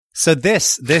So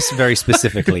this very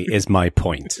specifically is my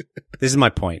point. This is my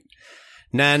point.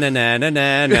 Na na na na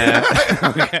na na.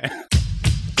 Okay.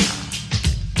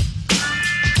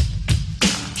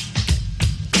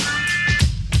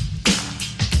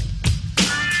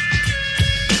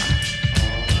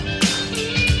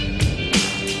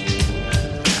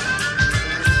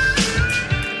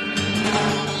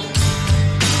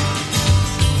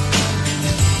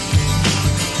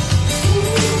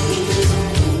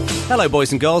 Hello,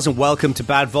 boys and girls, and welcome to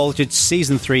Bad Voltage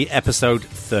Season 3, Episode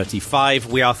 35.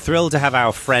 We are thrilled to have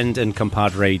our friend and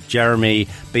compadre, Jeremy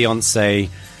Beyonce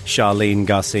Charlene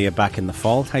Garcia, back in the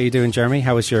fold. How you doing, Jeremy?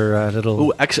 How was your little...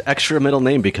 Ooh, extra middle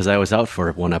name because I was out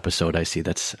for one episode, I see.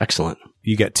 That's excellent.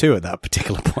 You get two at that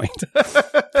particular point.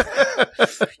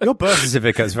 Your birth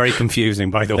certificate is very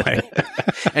confusing, by the way.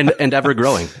 and ever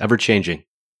growing, ever changing.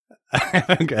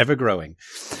 Ever growing.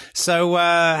 So,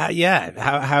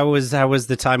 how was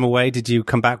the time away? Did you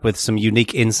come back with some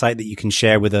unique insight that you can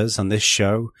share with us on this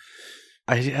show?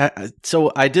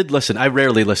 So I did listen. I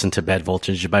rarely listen to Bad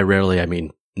Voltage. By rarely, I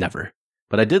mean never.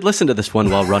 But I did listen to this one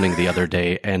while running the other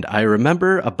day, and I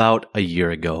remember about a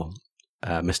year ago,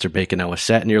 Mr. Bacon, I was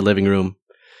sat in your living room.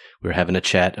 We were having a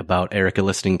chat about Erica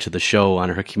listening to the show on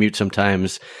her commute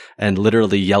sometimes, and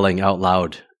literally yelling out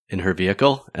loud in her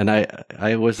vehicle, and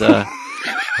I was I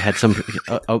had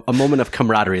a moment of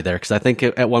camaraderie there, because I think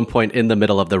at one point in the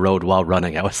middle of the road while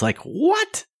running, I was like,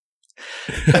 "What?"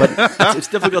 But it's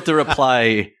difficult to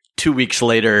reply 2 weeks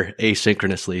later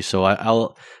asynchronously, so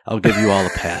I'll give you all a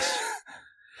pass.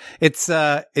 It's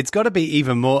got to be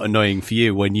even more annoying for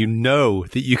you when you know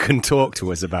that you can talk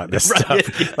to us about this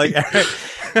stuff. Like,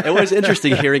 it was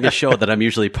interesting hearing a show that I'm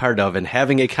usually part of and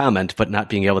having a comment, but not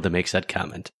being able to make said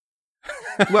comment.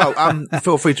 Well,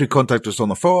 feel free to contact us on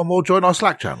the forum or join our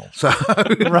Slack channel. So,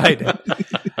 right.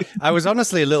 I was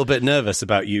honestly a little bit nervous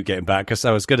about you getting back, because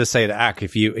I was going to say to Ak,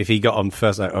 if he got on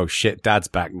first, like, oh shit, Dad's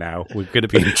back now, we're going to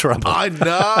be in trouble. I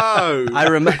know.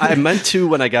 I meant to,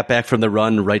 when I got back from the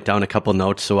run, write down a couple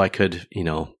notes so I could,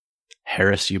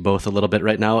 harass you both a little bit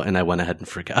right now, and I went ahead and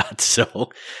forgot.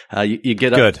 So you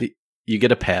get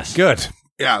a pass. Good.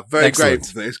 Yeah, very Excellent. great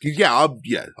for this.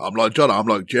 I'm like John. I'm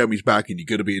like, Jeremy's back and you're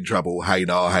going to be in trouble. Hey,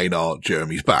 nah,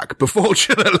 Jeremy's back. But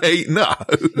fortunately, no.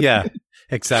 Yeah,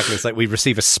 exactly. It's like we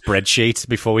receive a spreadsheet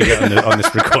before we get on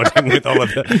this recording with all of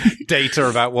the data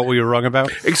about what we were wrong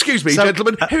about. Excuse me,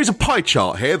 gentlemen. Here's a pie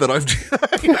chart here that I've...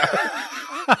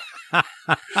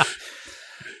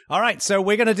 All right, so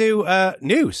we're going to do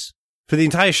news for the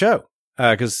entire show,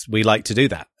 because we like to do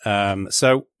that.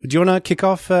 So do you want to kick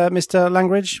off, Mr.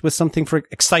 Langridge, with something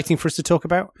exciting for us to talk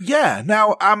about? Yeah.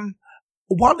 Now,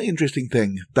 one interesting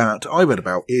thing that I read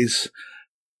about is,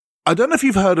 I don't know if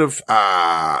you've heard of,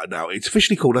 no, it's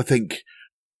officially called, I think,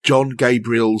 John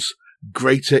Gabriel's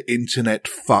Greater Internet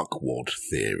Fuckwad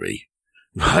Theory.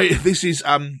 Right? This is,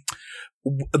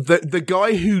 the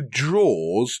guy who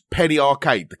draws Penny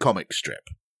Arcade, the comic strip.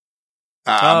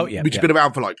 Which has been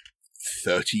around for like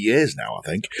 30 years now, I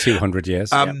think. 200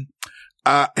 years.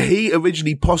 He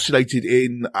originally postulated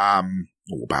in,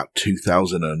 about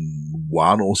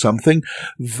 2001 or something,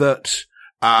 that,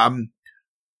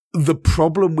 the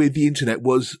problem with the internet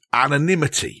was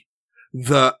anonymity.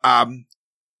 The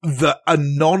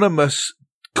anonymous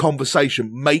conversation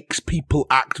makes people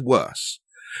act worse.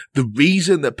 The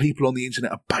reason that people on the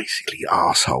internet are basically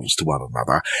assholes to one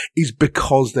another is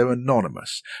because they're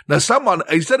anonymous. Now, someone,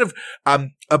 instead of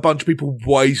a bunch of people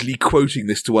wisely quoting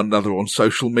this to one another on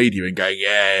social media and going,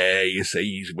 yeah, you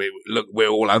see, we're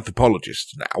all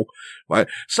anthropologists now, right?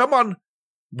 Someone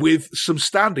with some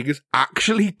standing has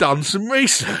actually done some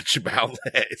research about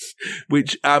this,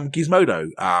 which Gizmodo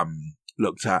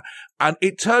looked at, and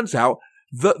it turns out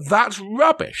that that's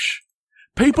rubbish.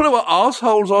 People who are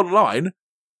assholes online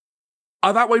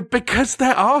are that way because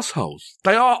they're assholes.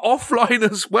 They are offline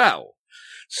as well.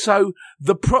 So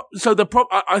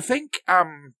I think,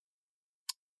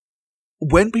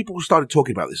 when people started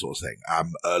talking about this sort of thing,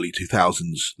 early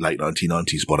 2000s, late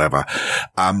 1990s, whatever,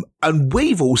 and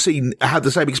we've all had the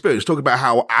same experience, talking about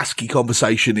how ASCII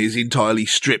conversation is entirely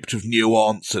stripped of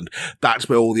nuance, and that's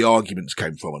where all the arguments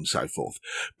came from and so forth.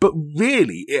 But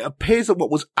really, it appears that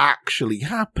what was actually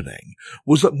happening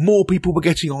was that more people were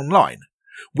getting online,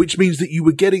 which means that you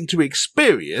were getting to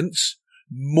experience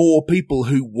more people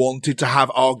who wanted to have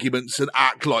arguments and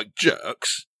act like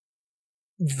jerks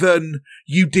than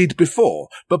you did before.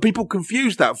 But people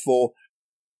confuse that for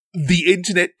the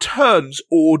internet turns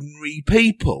ordinary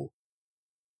people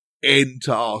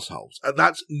into assholes. And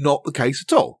that's not the case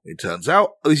at all. It turns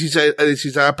out, this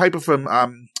is a paper from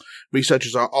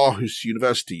researchers at Aarhus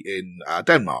University in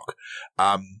Denmark.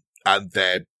 And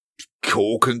they're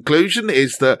core conclusion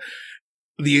is that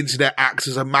the internet acts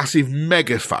as a massive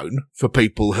megaphone for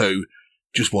people who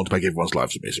just want to make everyone's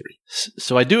lives a misery.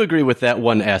 So I do agree with that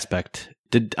one aspect.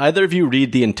 Did either of you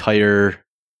read the entire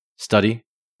study?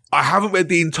 I haven't read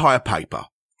the entire paper.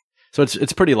 So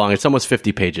it's pretty long. It's almost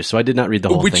 50 pages. So I did not read the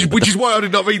whole thing. Which is why I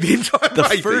did not read the entire paper.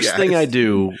 The first thing I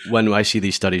do when I see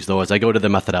these studies, though, is I go to the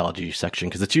methodology section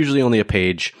because it's usually only a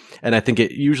page. And I think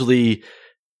it usually,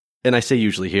 and I say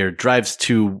usually here, drives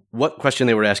to what question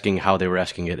they were asking, how they were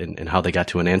asking it, and how they got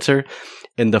to an answer.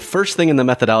 And the first thing in the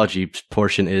methodology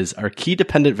portion is our key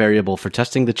dependent variable for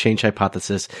testing the change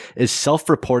hypothesis is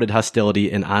self-reported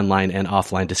hostility in online and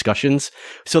offline discussions.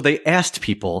 So they asked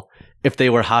people if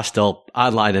they were hostile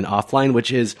online and offline,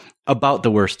 which is about the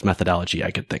worst methodology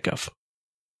I could think of.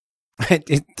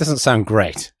 It doesn't sound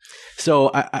great.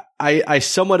 So I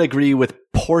somewhat agree with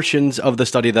portions of the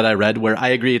study that I read where I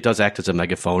agree it does act as a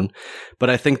megaphone, but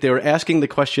I think they were asking the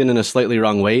question in a slightly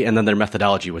wrong way, and then their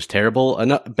methodology was terrible,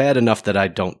 bad enough that I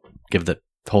don't give the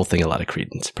whole thing a lot of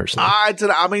credence, personally. I don't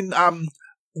know. I mean,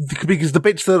 because the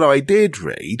bits that I did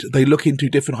read, they look into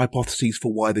different hypotheses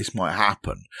for why this might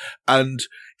happen. And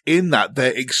in that,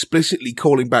 they're explicitly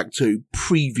calling back to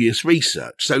previous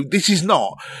research. So this is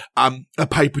not a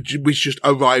paper which just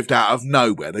arrived out of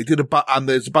nowhere. They did and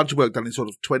there's a bunch of work done in sort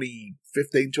of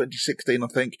 2015, 2016, I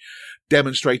think,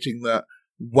 demonstrating that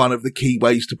one of the key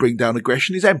ways to bring down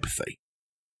aggression is empathy,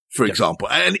 for example.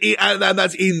 And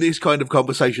that's in this kind of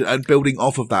conversation and building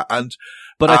off of that.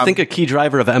 But I think a key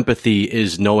driver of empathy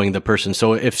is knowing the person.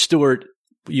 So if Stuart,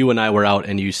 you and I were out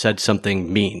and you said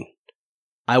something mean,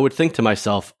 I would think to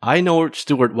myself, I know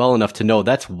Stuart well enough to know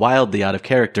that's wildly out of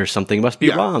character. Something must be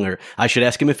wrong, or I should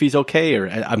ask him if he's okay, or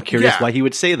I'm curious why he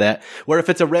would say that. Where if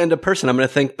it's a random person, I'm going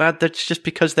to think, but that's just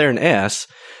because they're an ass.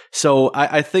 So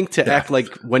I think to act like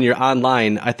when you're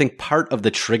online, I think part of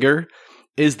the trigger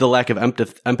is the lack of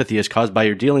empathy is caused by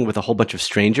you're dealing with a whole bunch of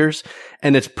strangers.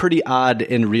 And it's pretty odd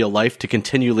in real life to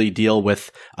continually deal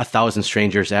with 1,000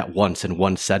 strangers at once in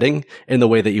one setting in the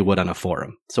way that you would on a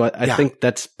forum. So I think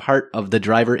that's part of the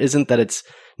driver, isn't that it's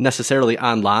necessarily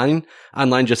online.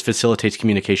 Online just facilitates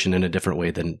communication in a different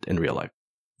way than in real life.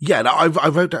 Yeah, no, I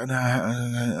wrote down,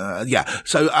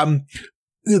 So,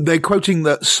 they're quoting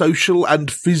that social and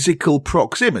physical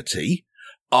proximity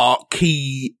are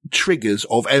key triggers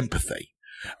of empathy.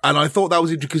 And I thought that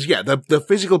was interesting because, the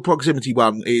physical proximity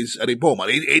one is an important one.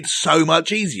 It's so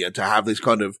much easier to have this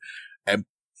kind of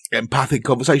empathic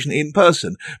conversation in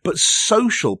person, but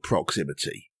social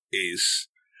proximity is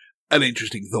an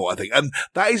interesting thought, I think. And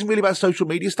that isn't really about social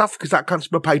media stuff because that comes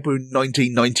from a paper in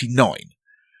 1999.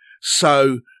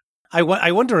 So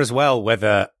I wonder as well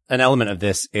whether an element of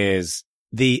this is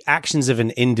the actions of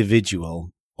an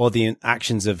individual or the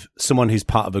actions of someone who's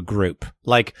part of a group.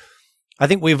 Like, I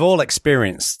think we've all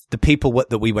experienced the people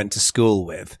that we went to school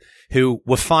with who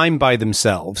were fine by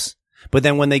themselves, but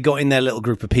then when they got in their little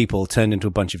group of people, turned into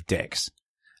a bunch of dicks.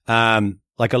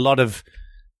 Like a lot of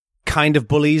kind of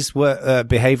bullies were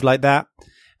behaved like that.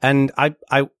 And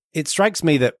it strikes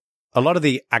me that a lot of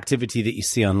the activity that you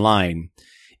see online,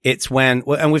 it's when,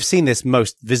 and we've seen this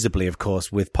most visibly, of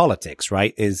course, with politics,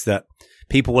 right? Is that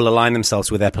people will align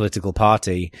themselves with their political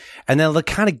party and they'll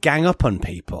kind of gang up on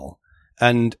people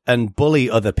and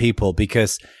bully other people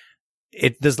because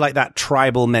there's like that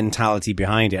tribal mentality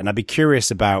behind it. And I'd be curious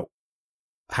about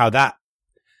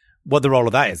what the role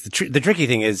of that is. The tricky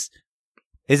thing is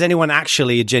anyone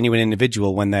actually a genuine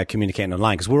individual when they're communicating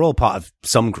online? Because we're all part of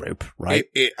some group, right?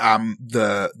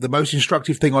 The most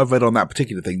instructive thing I've read on that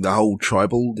particular thing, the whole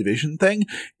tribal division thing,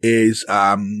 is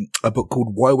a book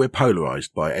called Why We're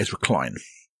Polarized by Ezra Klein,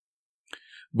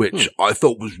 which I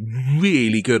thought was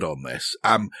really good on this.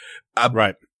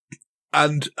 Right.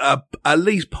 And at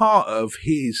least part of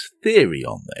his theory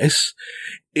on this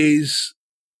is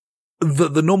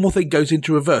that the normal thing goes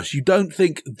into reverse. You don't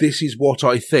think this is what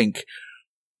I think.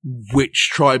 Which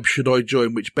tribe should I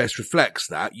join which best reflects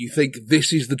that? You think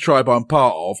this is the tribe I'm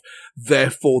part of,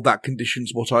 therefore that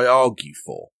conditions what I argue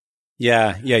for.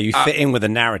 Yeah, you fit in with a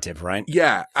narrative, right?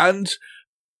 Yeah, and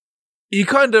you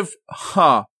kind of,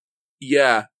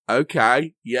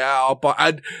 okay, but,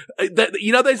 and,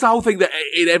 there's the whole thing that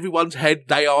in everyone's head,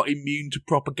 they are immune to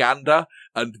propaganda,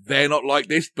 and they're not like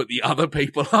this, but the other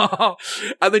people are.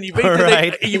 And then you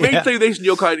read through this and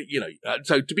you're kind of,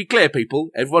 so to be clear, people,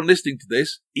 everyone listening to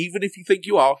this, even if you think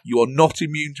you are not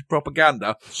immune to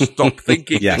propaganda. Stop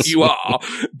thinking that you are.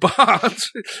 But,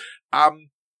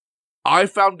 I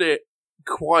found it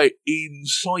quite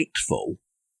insightful,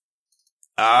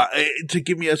 to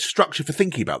give me a structure for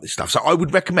thinking about this stuff. So I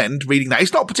would recommend reading that.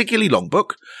 It's not a particularly long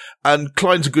book, and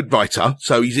Klein's a good writer,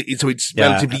 so it's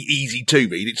relatively easy to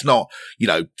read. It's not,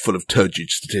 full of turgid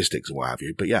statistics or what have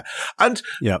you, but yeah. And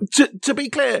to be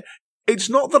clear, it's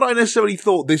not that I necessarily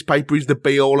thought this paper is the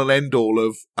be all and end all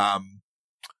of,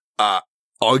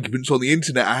 arguments on the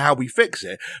internet and how we fix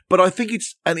it, but I think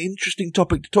it's an interesting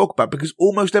topic to talk about because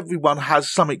almost everyone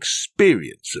has some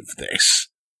experience of this.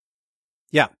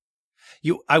 Yeah.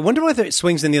 I wonder whether it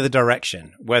swings in the other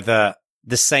direction, whether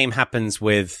the same happens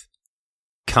with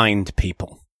kind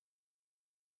people.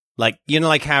 Like,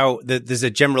 like how there's a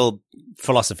general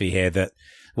philosophy here that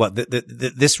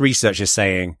this research is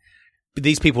saying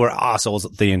these people are assholes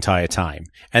the entire time.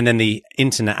 And then the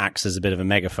internet acts as a bit of a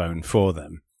megaphone for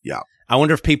them. Yeah. I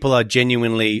wonder if people are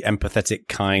genuinely empathetic,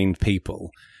 kind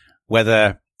people,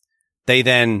 whether they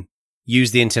then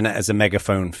use the internet as a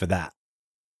megaphone for that.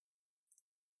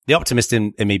 The optimist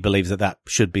in me believes that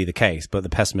should be the case, but the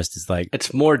pessimist is like...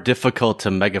 It's more difficult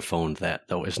to megaphone that,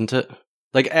 though, isn't it?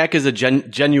 Like, Ack is a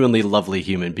genuinely lovely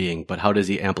human being, but how does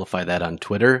he amplify that on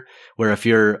Twitter? Where if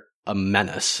you're a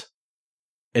menace,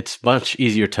 it's much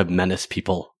easier to menace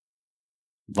people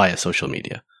via social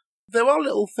media. There are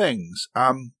little things.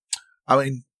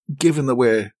 Given that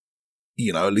we're,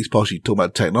 at least partially talking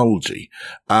about technology,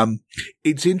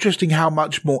 it's interesting how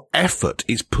much more effort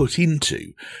is put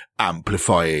into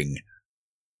amplifying.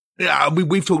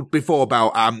 We've talked before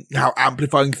about how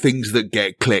amplifying things that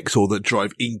get clicks or that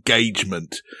drive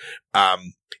engagement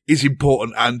is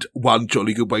important, and one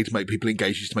jolly good way to make people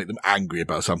engage is to make them angry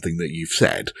about something that you've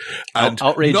said. And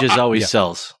outrage always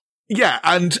sells. Yeah,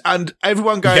 and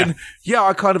everyone going, yeah,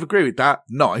 I kind of agree with that.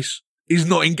 Nice. Is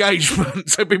not engagement,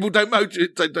 so people don't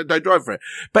don't drive for it.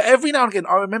 But every now and again,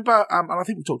 I remember, and I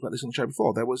think we talked about this on the show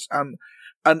before, there was an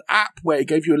app where it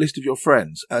gave you a list of your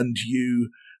friends, and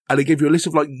it gave you a list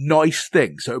of like nice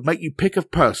things. So it would make you pick a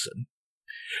person,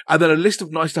 and then a list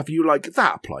of nice stuff, and you were like,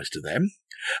 that applies to them.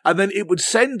 And then it would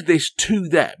send this to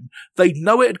them. They'd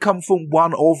know it had come from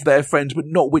one of their friends, but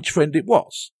not which friend it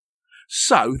was.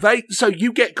 So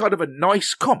you get kind of a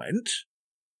nice comment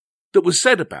that was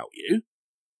said about you.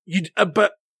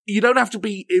 But you don't have to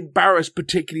be embarrassed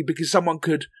particularly because someone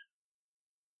could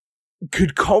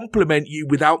compliment you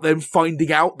without them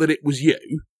finding out that it was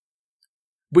you,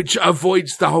 which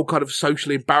avoids the whole kind of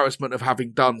social embarrassment of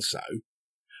having done so.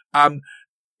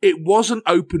 It wasn't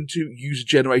open to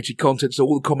user-generated content, so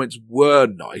all the comments were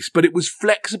nice, but it was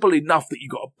flexible enough that you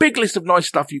got a big list of nice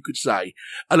stuff you could say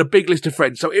and a big list of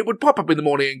friends. So it would pop up in the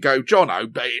morning and go,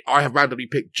 Jono, I have randomly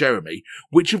picked Jeremy.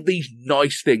 Which of these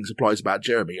nice things applies about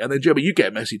Jeremy? And then, Jeremy, you get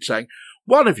a message saying,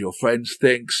 one of your friends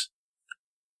thinks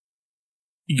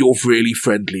you're really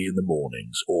friendly in the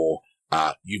mornings, or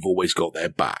you've always got their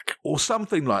back, or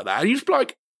something like that. And you're just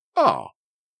like,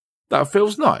 that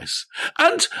feels nice.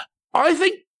 And I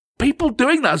think people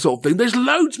doing that sort of thing, there's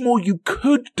loads more you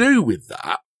could do with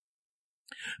that,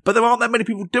 but there aren't that many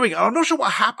people doing it. I'm not sure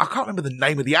what happened. I can't remember the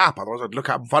name of the app. Otherwise, I'd look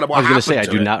up and find out what happened. I was going to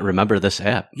say, I do not remember this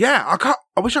app. Yeah,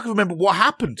 I wish I could remember what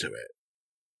happened to it.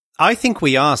 I think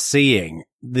we are seeing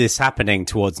this happening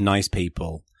towards nice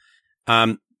people,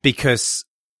 because,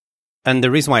 and the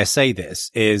reason why I say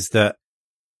this is that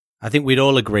I think we'd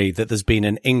all agree that there's been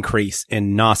an increase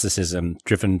in narcissism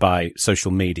driven by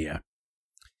social media.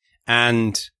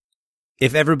 And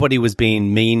if everybody was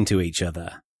being mean to each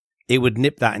other, it would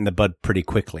nip that in the bud pretty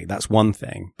quickly. That's one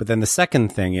thing. But then the second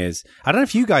thing is, I don't know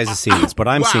if you guys are seeing this, but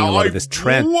I'm seeing a lot of this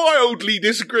trend. I wildly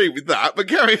disagree with that, but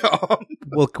carry on.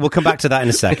 We'll come back to that in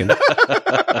a second.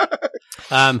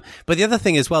 But the other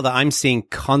thing as well that I'm seeing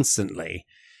constantly,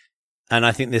 and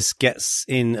I think this gets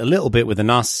in a little bit with the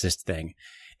narcissist thing,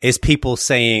 is people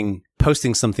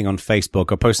posting something on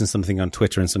Facebook or posting something on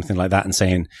Twitter and something like that and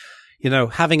saying,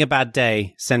 having a bad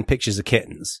day, send pictures of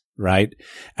kittens, right?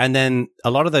 And then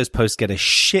a lot of those posts get a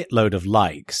shitload of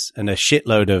likes and a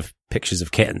shitload of pictures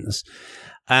of kittens.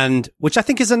 And which I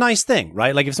think is a nice thing,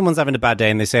 right? Like if someone's having a bad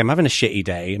day and they say, I'm having a shitty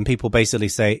day, and people basically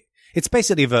say, it's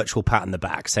basically a virtual pat on the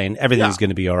back saying everything's going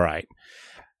to be all right.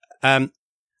 I'm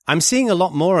seeing a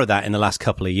lot more of that in the last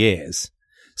couple of years.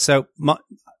 So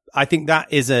I think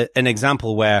that is an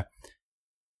example where,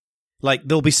 like,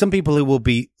 there'll be some people who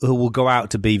will go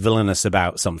out to be villainous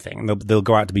about something. They'll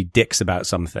go out to be dicks about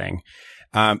something,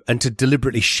 and to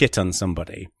deliberately shit on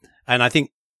somebody. And I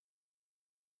think,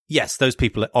 yes, those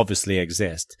people obviously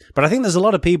exist, but I think there's a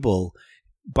lot of people,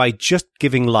 by just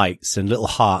giving likes and little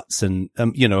hearts and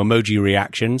emoji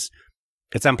reactions,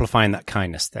 it's amplifying that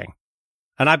kindness thing.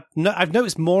 And I've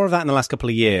noticed more of that in the last couple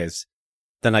of years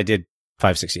than I did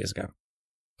 5-6 years ago.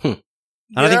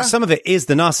 And I think some of it is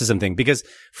the narcissism thing because,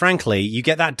 frankly, you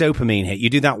get that dopamine hit. You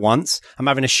do that once. I'm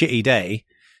having a shitty day.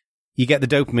 You get the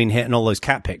dopamine hit and all those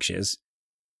cat pictures.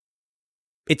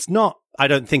 It's not, I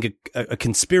don't think, a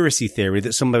conspiracy theory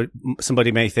that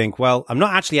somebody may think, well, I'm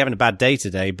not actually having a bad day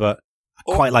today, but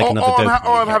I quite like another dopamine.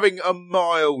 Or I'm having a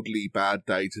mildly bad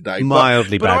day today. But I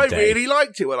really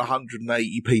liked it when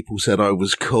 180 people said I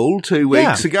was cool 2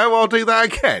 weeks ago. I'll do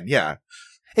that again. Yeah.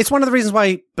 It's one of the reasons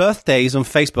why birthdays on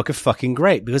Facebook are fucking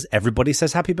great, because everybody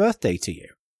says happy birthday to you.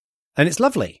 And it's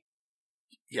lovely.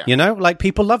 Yeah. You know, like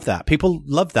people love that. People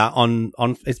love that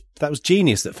that was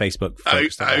genius that Facebook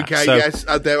focused on that. Okay, yes.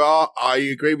 There are, I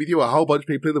agree with you, a whole bunch of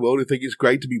people in the world who think it's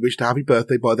great to be wished a happy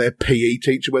birthday by their PE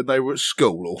teacher when they were at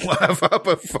school or whatever,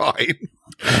 but fine.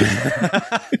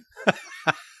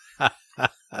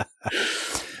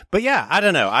 But yeah, I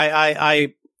don't know.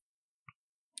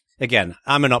 Again,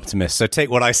 I'm an optimist, so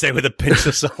take what I say with a pinch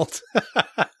of salt.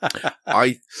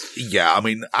 I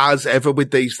mean, as ever with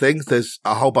these things, there's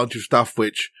a whole bunch of stuff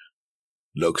which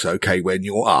looks okay when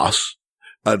you're us,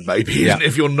 and maybe isn't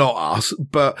if you're not us.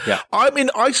 But I mean,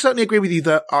 I certainly agree with you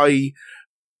that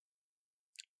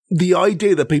the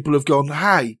idea that people have gone,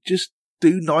 hey, just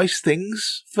do nice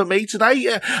things for me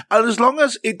today, and as long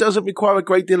as it doesn't require a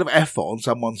great deal of effort on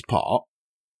someone's part,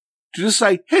 to just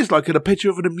say, here's like a picture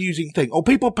of an amusing thing. Or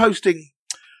people posting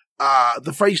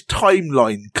the phrase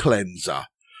timeline cleanser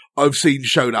I've seen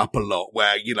shown up a lot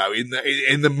where, you know,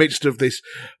 in the midst of this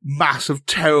mass of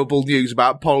terrible news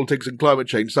about politics and climate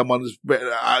change, someone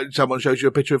shows you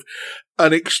a picture of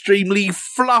an extremely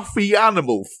fluffy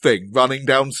animal thing running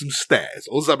down some stairs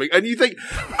or something. And you think,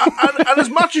 and as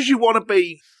much as you want to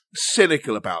be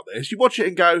cynical about this, you watch it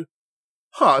and go,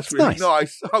 oh, it's really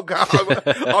nice. I'm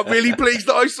really pleased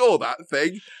that I saw that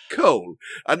thing. Cool.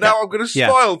 And now I'm going to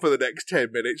smile for the next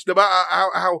 10 minutes, no matter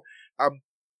how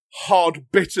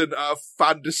hard-bitten,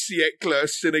 fin de siècle,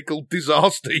 cynical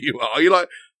disaster you are. You're like,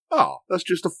 oh, that's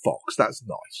just a fox. That's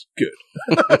nice. Good.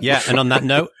 Yeah, and on that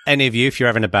note, any of you, if you're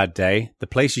having a bad day, the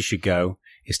place you should go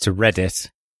is to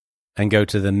Reddit and go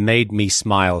to the Made Me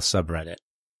Smile subreddit.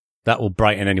 That will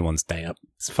brighten anyone's day up.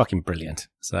 It's fucking brilliant.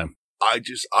 So I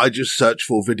just search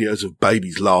for videos of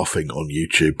babies laughing on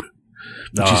YouTube,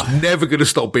 which is never going to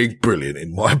stop being brilliant,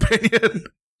 in my opinion.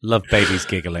 Love babies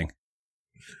giggling.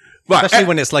 Right. Especially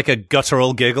when it's like a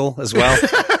guttural giggle as well.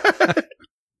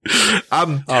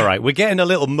 All right, we're getting a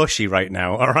little mushy right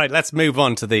now. All right, let's move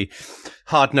on to the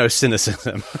hard-nosed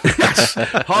cynicism. Yes.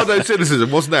 Hard-nosed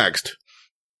cynicism. What's next?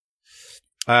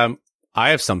 I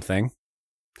have something.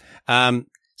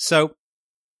 So,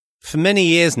 for many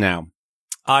years now,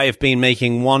 I have been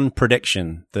making one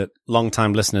prediction that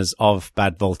long-time listeners of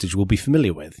Bad Voltage will be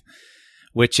familiar with,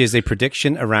 which is a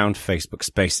prediction around Facebook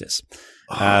Spaces.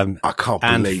 I can't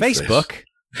believe this. And Facebook,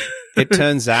 it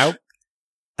turns out,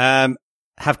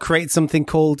 have created something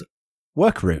called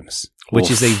Workrooms,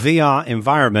 which is a VR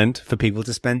environment for people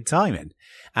to spend time in.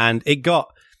 And it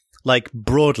got, like,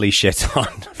 broadly shit on.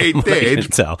 It did.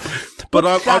 But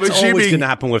I'm assuming always going to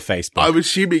happen with Facebook. I'm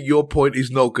assuming your point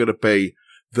is not going to be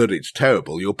that it's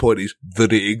terrible. Your point is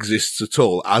that it exists at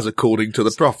all, as according to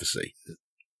the prophecy.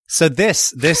 So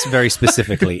this very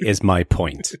specifically is my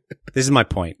point. This is my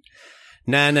point.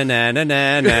 Na. Okay.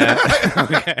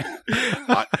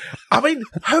 I mean,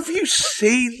 have you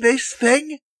seen this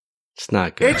thing? It's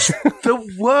not good. It's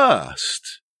the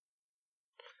worst.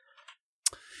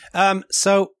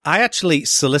 So I actually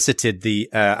solicited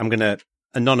I'm going to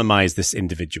anonymize this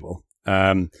individual.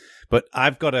 But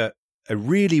I've got a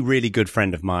really, really good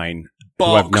friend of mine.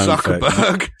 Mark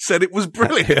Zuckerberg said it was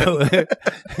brilliant.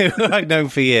 Who I've known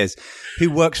for years, who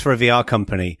works for a VR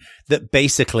company that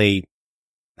basically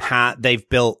they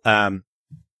built Facebook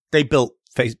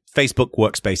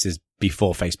workspaces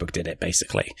before Facebook did it,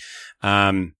 basically.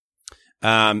 And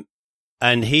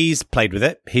he's played with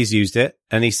it, he's used it,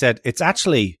 and he said it's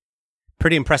actually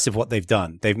pretty impressive what they've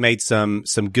done. They've made some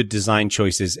good design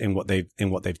choices in what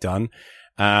they've done.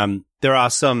 There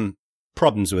are some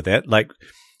problems with it, like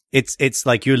it's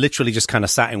like you're literally just kind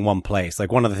of sat in one place.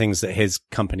 Like one of the things that his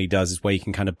company does is where you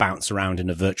can kind of bounce around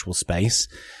in a virtual space.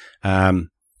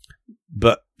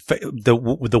 But the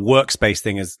workspace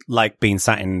thing is like being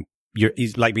sat in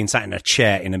a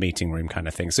chair in a meeting room kind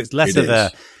of thing. So it's less of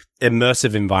a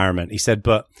immersive environment. He said,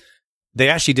 but they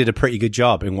actually did a pretty good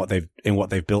job in what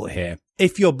they've built here.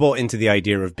 If you're bought into the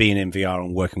idea of being in VR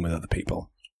and working with other people.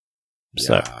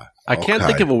 So I can't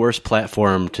think of a worse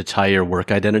platform to tie your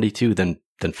work identity to than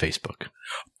Facebook.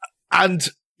 And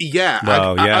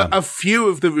a few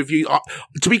of the reviews.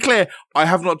 To be clear, I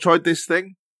have not tried this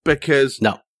thing because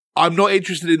I'm not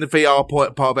interested in the VR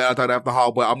part of it. I don't have the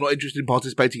hardware. I'm not interested in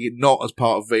participating in not as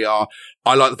part of VR.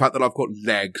 I like the fact that I've got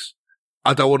legs.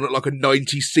 I don't want to look like a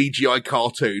 90s CGI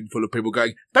cartoon full of people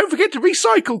going, don't forget to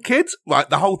recycle, kids. Right,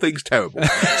 the whole thing's terrible.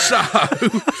 So,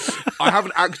 I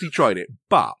haven't actually tried it.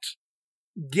 But,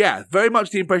 yeah, very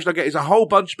much the impression I get is a whole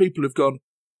bunch of people have gone,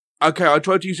 okay, I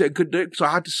tried to use it and couldn't do it, so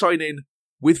I had to sign in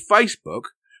with Facebook,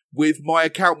 with my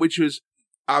account, which was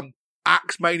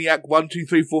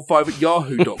axmaniac12345 at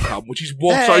yahoo.com, which is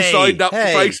what I signed up to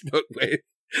Facebook with.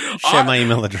 Share my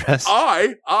email address.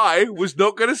 I was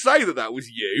not going to say that was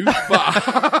you,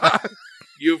 but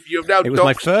you've now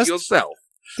doxed yourself.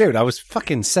 Dude, I was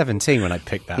fucking 17 when I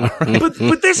picked that. Right?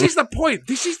 But this is the point.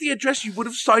 This is the address you would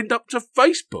have signed up to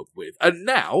Facebook with, and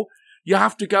now you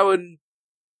have to go and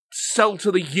sell to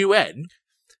the UN,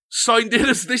 signed in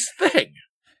as this thing.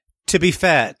 To be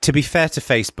fair to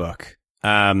Facebook,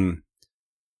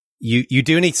 you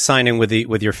do need to sign in with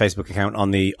your Facebook account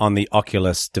on the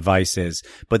Oculus devices,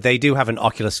 but they do have an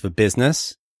Oculus for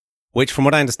Business, which, from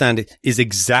what I understand, is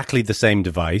exactly the same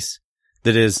device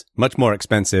that is much more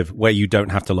expensive, where you don't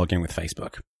have to log in with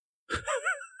Facebook.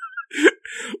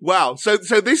 Wow. So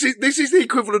this is the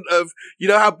equivalent of, you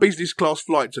know how business class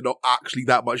flights are not actually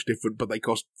that much different, but they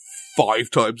cost 5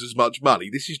 times as much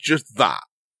money. This is just that.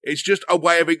 It's just a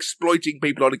way of exploiting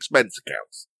people on expense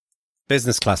accounts.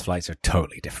 Business class flights are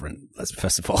totally different. Let's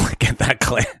first of all get that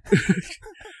clear.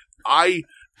 I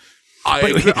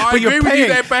agree with you,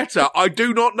 they're better. I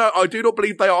do not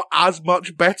believe they are as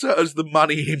much better as the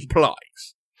money implies.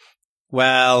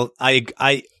 Well,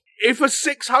 if a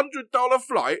 $600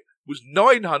 flight was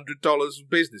 $900 for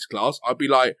business class, I'd be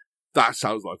like, that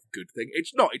sounds like a good thing.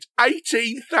 It's not. It's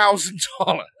 $18,000. I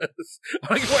don't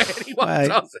know where anyone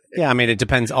does it. Yeah, I mean, it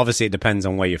depends. Obviously, it depends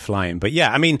on where you're flying. But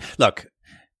yeah, I mean, look,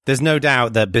 there's no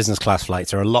doubt that business class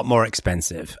flights are a lot more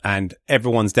expensive, and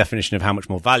everyone's definition of how much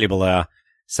more valuable they are,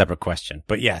 separate question.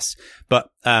 But yes,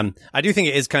 I do think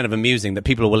it is kind of amusing that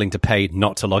people are willing to pay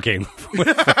not to log in.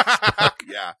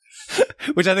 Yeah.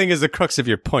 Which I think is the crux of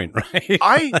your point,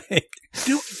 right?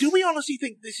 Do we honestly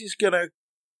think this is going to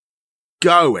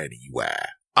go anywhere?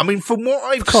 I mean, from what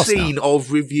I've seen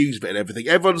of reviews of it and everything,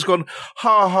 everyone's gone,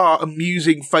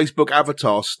 amusing Facebook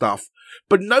avatar stuff.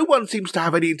 But no one seems to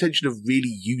have any intention of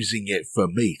really using it for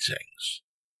meetings.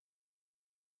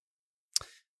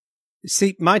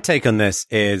 See, my take on this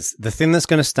is the thing that's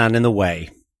going to stand in the way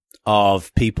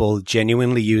of people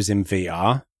genuinely using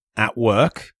VR at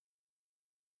work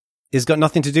has got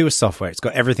nothing to do with software. It's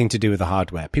got everything to do with the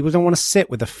hardware. People don't want to sit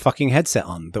with a fucking headset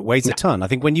on that weighs a ton. I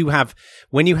think when you have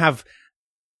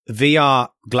VR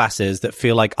glasses that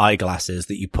feel like eyeglasses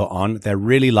that you put on, they're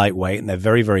really lightweight and they're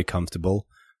very, very comfortable.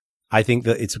 I think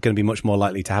that it's going to be much more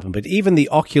likely to happen. But even the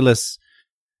Oculus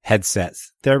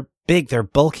headsets, they're big, they're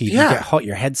bulky. Yeah. You get hot,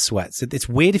 your head sweats. It's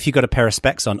weird if you've got a pair of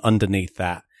specs on underneath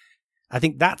that. I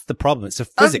think that's the problem. It's a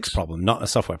physics problem, not a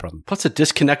software problem. Plus, it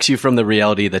disconnects you from the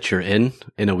reality that you're in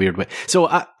a weird way. So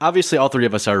obviously, all three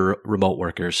of us are remote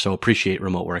workers, so appreciate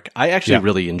remote work. I actually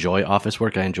really enjoy office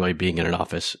work. I enjoy being in an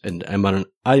office, and I'm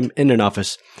in an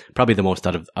office probably the most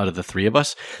out of the three of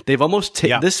us. They've almost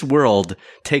this world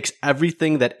takes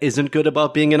everything that isn't good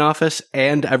about being in office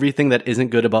and everything that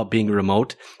isn't good about being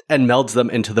remote and melds them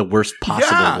into the worst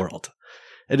possible world.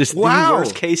 It is the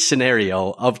worst case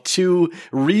scenario of two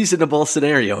reasonable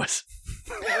scenarios.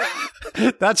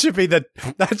 That should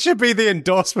be the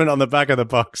endorsement on the back of the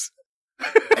box.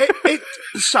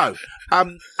 So,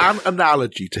 an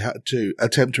analogy to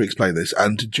attempt to explain this,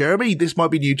 and Jeremy, this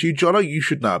might be new to you. Jono, you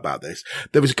should know about this.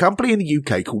 There was a company in the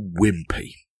UK called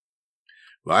Wimpy.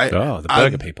 Right? Oh, the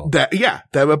burger people.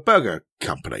 They're a burger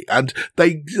company, and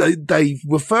they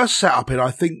were first set up in,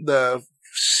 I think, the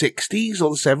 60s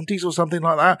or the 70s or something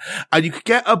like that, and you could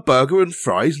get a burger and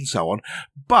fries and so on,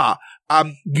 but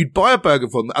you'd buy a burger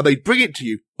from them and they'd bring it to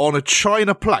you on a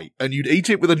china plate and you'd eat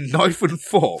it with a knife and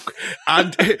fork,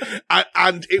 and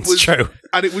it was true,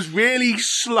 and it was really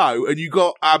slow, and you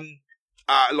got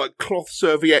like cloth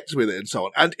serviettes with it and so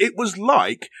on, and it was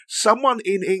like someone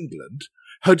in England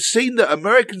had seen that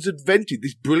Americans invented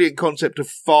this brilliant concept of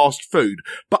fast food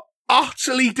but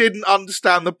utterly didn't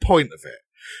understand the point of it.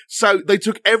 So they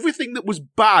took everything that was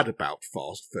bad about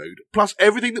fast food, plus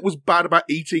everything that was bad about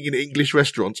eating in English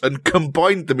restaurants, and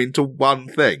combined them into one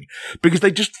thing, because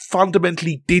they just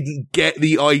fundamentally didn't get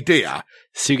the idea.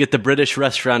 So you get the British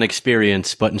restaurant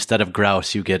experience, but instead of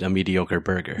grouse, you get a mediocre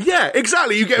burger. Yeah,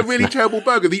 exactly. You get a really terrible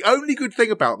burger. The only good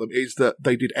thing about them is that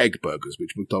they did egg burgers,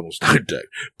 which McDonald's don't do.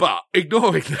 But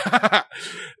ignoring that,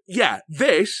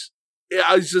 this,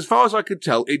 as far as I can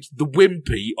tell, it's the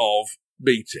Wimpy of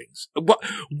meetings.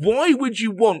 Why would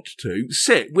you want to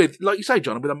sit with, like you say,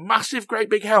 John, with a massive, great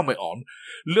big helmet on,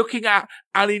 looking at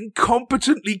an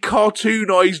incompetently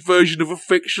cartoonized version of a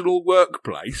fictional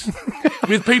workplace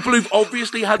with people who've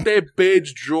obviously had their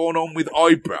beards drawn on with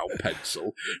eyebrow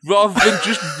pencil rather than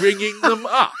just ringing them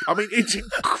up? I mean, it's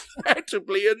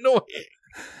incredibly annoying.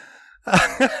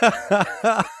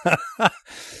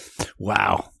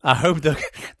 Wow. I hope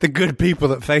the good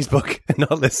people at Facebook are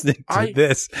not listening to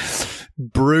this.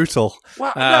 Brutal.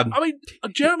 Well, I mean,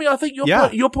 Jeremy, I think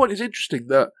your point is interesting,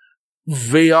 that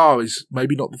VR is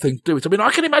maybe not the thing to do it. I mean,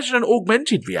 I can imagine an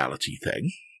augmented reality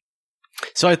thing.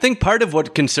 So I think part of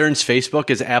what concerns Facebook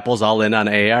is Apple's all in on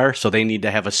AR, so they need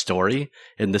to have a story,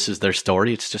 and this is their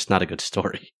story. It's just not a good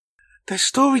story. Their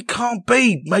story can't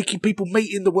be making people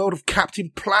meet in the world of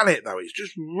Captain Planet, though. It's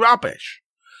just rubbish.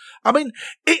 I mean,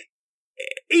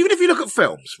 even if you look at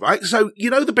films, right? So, you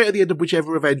know the bit at the end of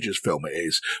whichever Avengers film it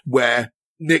is, where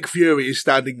Nick Fury is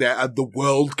standing there and the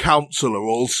World Council are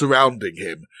all surrounding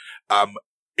him,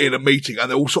 in a meeting, and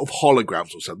they're all sort of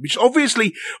holograms or something, which is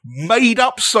obviously made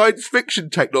up science fiction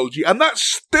technology, and that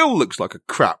still looks like a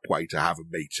crap way to have a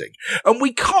meeting. And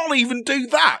we can't even do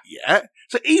that yet.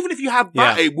 So even if you had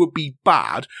that, it would be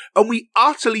bad, and we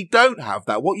utterly don't have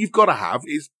that. What you've got to have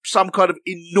is some kind of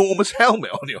enormous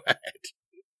helmet on your head.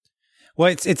 Well,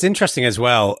 it's interesting as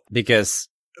well, because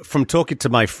from talking to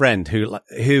my friend who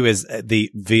is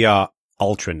the VR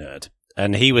ultra nerd,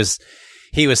 and he was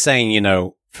saying, you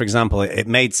know, for example, it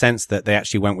made sense that they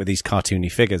actually went with these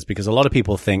cartoony figures, because a lot of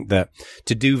people think that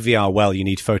to do VR well, you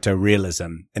need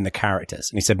photorealism in the characters.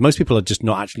 And he said most people are just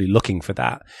not actually looking for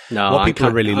that. No, what people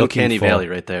are really looking Uncanny for, Valley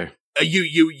right there.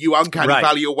 You uncanny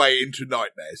valley your way into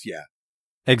nightmares, yeah.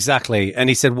 Exactly. And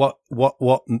he said what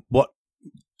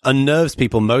unnerves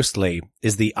people mostly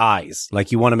is the eyes.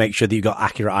 Like, you want to make sure that you got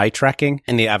accurate eye tracking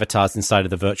in the avatars inside of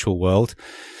the virtual world.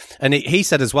 And he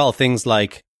said as well, things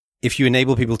like, if you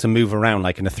enable people to move around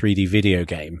like in a 3D video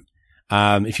game,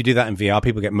 if you do that in VR,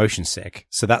 people get motion sick.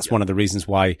 So that's one of the reasons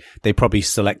why they probably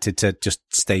selected to just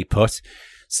stay put.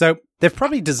 So they've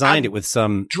probably designed it with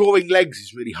some... Drawing legs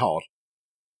is really hard,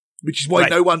 which is why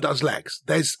no one does legs.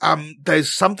 There's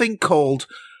something called...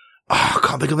 I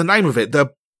can't think of the name of it.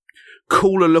 The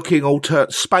cooler looking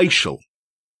Spatial,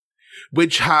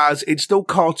 which it's still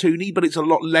cartoony, but it's a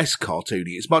lot less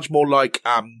cartoony. It's much more like,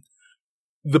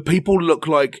 the people look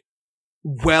like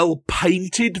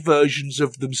well-painted versions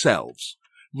of themselves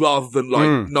rather than like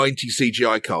 90s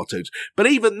CGI cartoons. But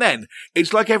even then,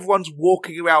 it's like everyone's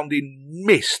walking around in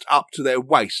mist up to their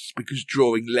waists because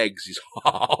drawing legs is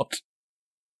hard.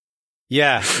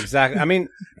 Yeah, exactly. I mean,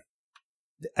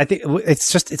 I think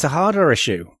it's a harder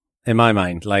issue in my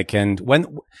mind. Like,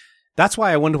 that's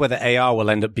why I wonder whether AR will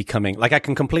end up becoming, like, I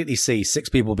can completely see 6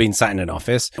 people being sat in an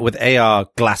office with AR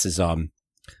glasses on.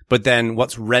 But then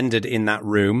what's rendered in that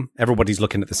room, everybody's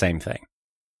looking at the same thing.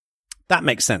 That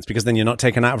makes sense, because then you're not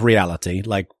taken out of reality,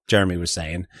 like Jeremy was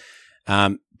saying.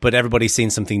 But everybody's seen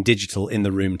something digital in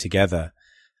the room together.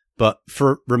 But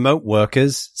for remote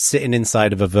workers sitting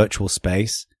inside of a virtual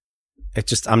space,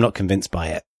 I'm not convinced by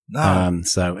it. No.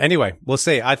 So anyway, we'll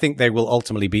see. I think they will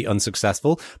ultimately be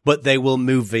unsuccessful, but they will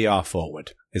move VR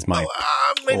forward, is my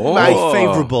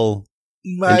favorable.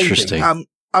 Maybe. Interesting.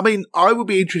 I mean, I would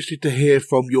be interested to hear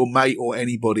from your mate or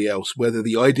anybody else whether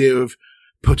the idea of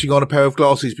putting on a pair of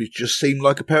glasses which just seem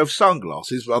like a pair of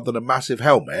sunglasses rather than a massive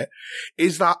helmet,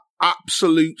 is that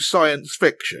absolute science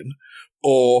fiction,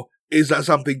 or is that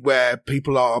something where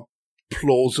people are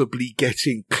plausibly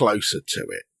getting closer to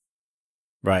it?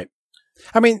 Right.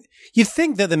 I mean, you'd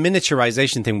think that the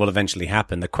miniaturization thing will eventually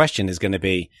happen. The question is going to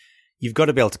be, you've got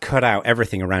to be able to cut out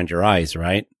everything around your eyes,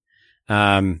 right?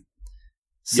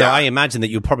 So I imagine that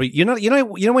you'll probably, you know,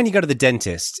 when you go to the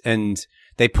dentist and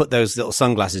they put those little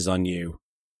sunglasses on you,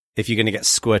 if you're going to get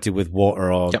squirted with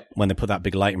water, or when they put that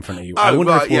big light in front of you. I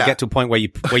wonder if we'll get to a point where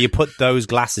you put those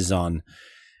glasses on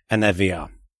and they're VR.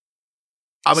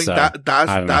 I mean,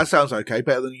 that sounds okay.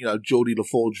 Better than, Geordie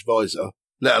LaForge visor,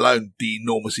 let alone the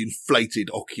enormous inflated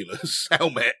Oculus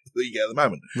helmet that you get at the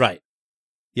moment. Right.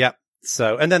 Yeah.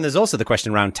 So, and then there's also the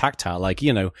question around tactile. Like,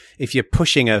 if you're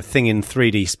pushing a thing in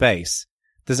 3D space,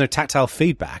 there's no tactile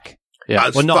feedback.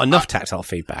 Yeah. Well, not enough tactile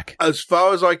feedback. As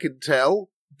far as I can tell,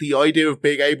 the idea of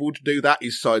being able to do that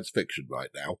is science fiction right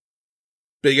now.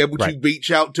 Being able to reach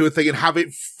out to a thing and have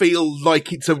it feel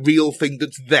like it's a real thing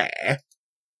that's there.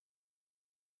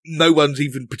 No one's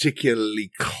even particularly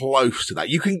close to that.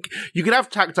 You can have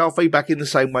tactile feedback in the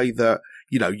same way that,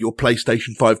 your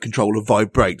PlayStation 5 controller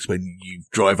vibrates when you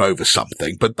drive over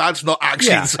something, but that's not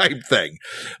actually the same thing.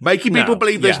 Making people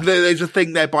believe there's a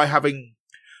thing there by having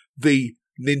the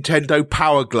Nintendo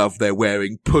Power Glove they're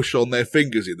wearing push on their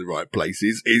fingers in the right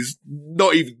places is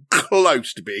not even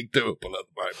close to being doable at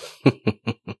the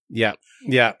moment.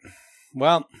 Yeah.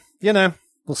 Well,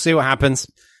 we'll see what happens.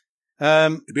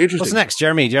 It'd be interesting. What's next,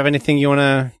 Jeremy? Do you have anything you want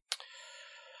to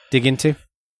dig into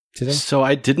today? So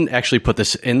I didn't actually put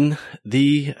this in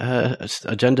the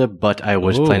agenda, but I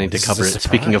was planning to cover it.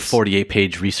 Speaking of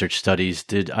 48-page research studies,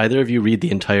 did either of you read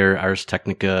the entire Ars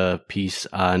Technica piece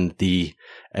on the,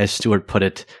 as Stuart put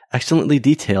it, excellently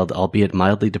detailed, albeit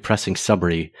mildly depressing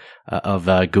summary of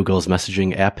Google's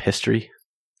messaging app history?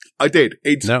 I did.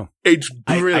 It's I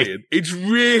brilliant. It's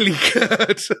really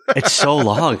good. It's so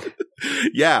long.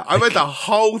 Yeah, I read the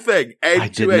whole thing. I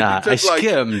did not. I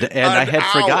skimmed, and I had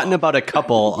forgotten about a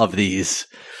couple of these.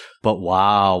 But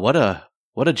wow, what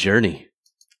a journey!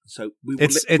 So we will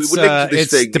link to this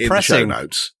thing depressing. in the show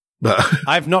notes.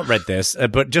 I've not read this,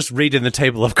 but just reading the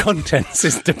table of contents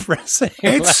is depressing.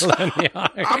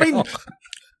 I mean,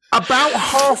 about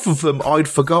half of them I'd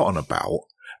forgotten about,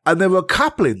 and there were a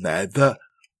couple in there that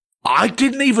I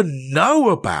didn't even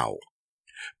know about.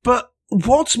 But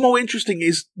what's more interesting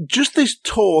is just this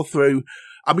tour through.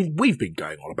 I mean, we've been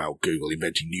going on about Google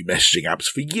inventing new messaging apps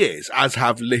for years, as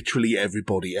have literally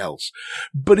everybody else.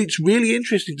 But it's really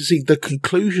interesting to see the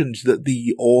conclusions that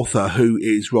the author, who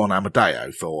is Ron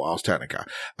Amadeo for Ars Technica,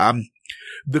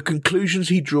 the conclusions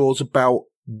he draws about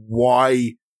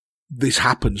why this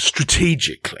happens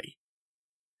strategically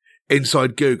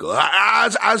inside Google,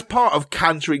 as part of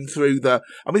cantering through this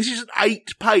is an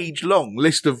 8-page long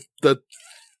list of the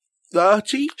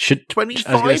 30, 25,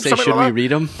 I was going to say, should we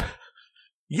read them?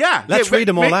 Yeah. Let's read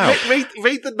them all out.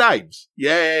 Read the names.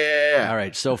 Yeah. All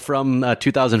right. So from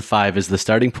 2005 is the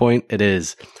starting point. It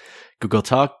is Google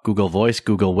Talk, Google Voice,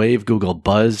 Google Wave, Google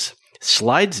Buzz,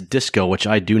 Slides Disco, which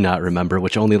I do not remember,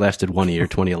 which only lasted 1 year,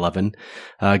 2011,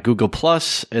 Google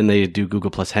Plus, and they do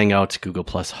Google Plus Hangouts, Google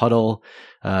Plus Huddle,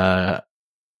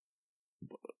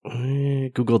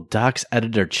 Google Docs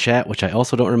Editor Chat, which I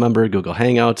also don't remember, Google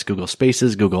Hangouts, Google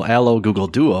Spaces, Google Allo, Google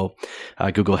Duo,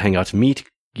 Google Hangouts Meet,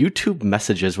 YouTube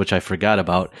Messages, which I forgot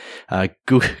about,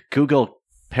 Google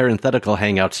Parenthetical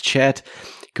Hangouts Chat,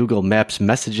 Google Maps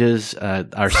Messages,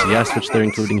 RCS, which they're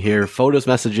including here, Photos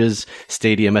Messages,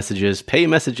 Stadia Messages, Pay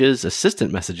Messages,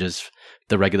 Assistant Messages,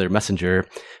 the regular Messenger,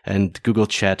 and Google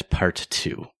Chat Part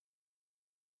 2.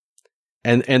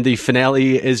 And the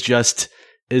finale is just,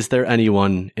 is there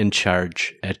anyone in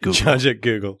charge at Google? Charge at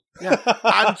Google. Yeah.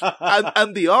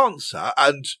 And the answer,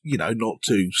 and, not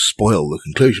to spoil the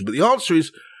conclusion, but the answer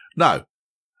is no.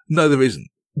 No, there isn't.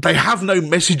 They have no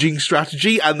messaging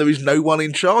strategy, and there is no one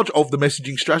in charge of the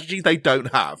messaging strategy they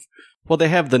don't have. Well, they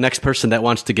have the next person that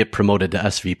wants to get promoted to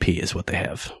SVP is what they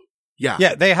have. Yeah.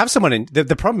 Yeah, they have someone in.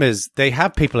 The problem is they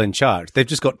have people in charge. They've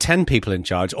just got 10 people in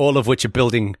charge, all of which are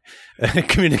building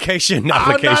communication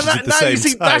applications at the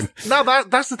same time.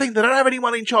 That's the thing. They don't have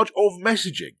anyone in charge of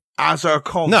messaging as a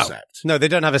concept. No, they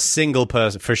don't have a single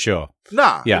person, for sure.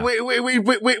 No. Yeah.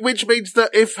 Which means that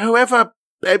if whoever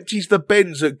empties the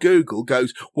bins at Google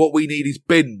goes, what we need is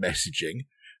bin messaging,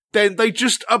 then they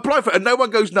just apply for it. And no one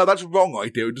goes, no, that's a wrong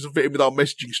idea. It doesn't fit in with our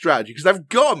messaging strategy, because they've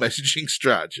got a messaging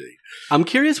strategy. I'm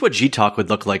curious what Gtalk would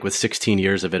look like with 16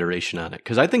 years of iteration on it,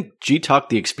 because I think Gtalk,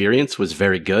 the experience was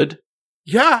very good.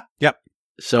 Yeah. Yep.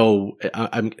 So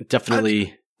I'm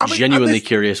definitely genuinely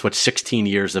curious what 16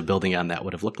 years of building on that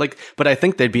would have looked like. But I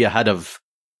think they'd be ahead of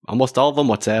almost all of them,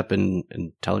 WhatsApp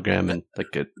and Telegram, and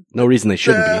no reason they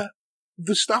shouldn't be.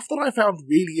 The stuff that I found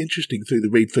really interesting through the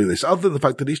read through this, other than the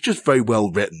fact that it's just very well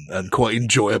written and quite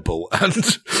enjoyable and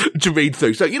to read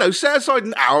through. So, set aside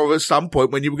an hour at some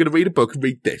point when you were going to read a book and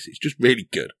read this. It's just really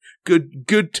good.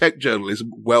 Good tech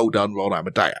journalism. Well done, Ron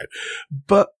Amadeo.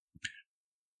 But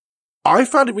I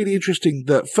found it really interesting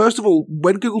that, first of all,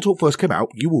 when Google Talk first came out,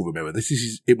 you will remember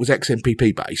this, it was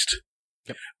XMPP based.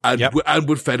 Yep. And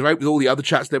would federate with all the other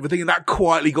chats and everything, and that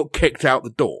quietly got kicked out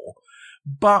the door.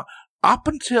 But up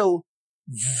until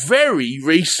very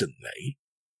recently,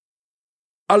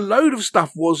 a load of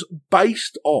stuff was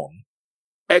based on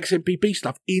XMPP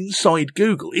stuff inside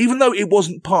Google, even though it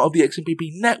wasn't part of the XMPP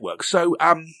network. So,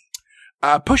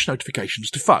 push notifications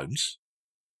to phones,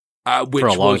 which for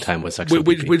a long time was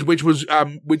XMPP.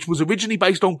 which was originally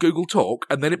based on Google Talk,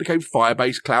 and then it became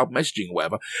Firebase Cloud Messaging or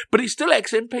whatever, but it's still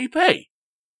XMPP.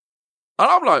 And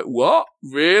I'm like, what?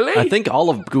 Really? I think all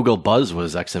of Google Buzz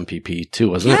was XMPP too,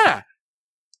 wasn't it?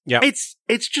 Yeah.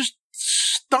 It's just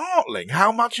startling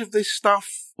how much of this stuff.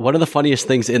 One of the funniest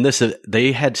things in this,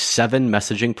 they had 7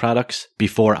 messaging products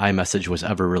before iMessage was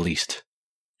ever released.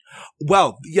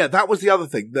 Well, yeah, that was the other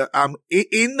thing that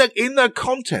in the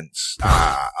contents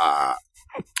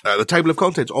the table of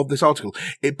contents of this article,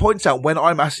 it points out when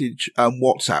iMessage and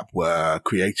WhatsApp were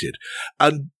created,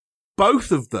 and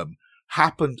both of them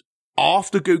happened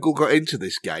after Google got into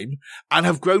this game and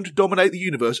have grown to dominate the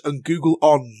universe, and Google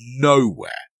are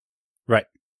nowhere. Right.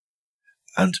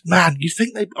 And man, you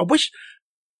think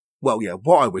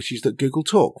what I wish is that Google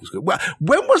Talk was good. Well,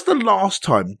 when was the last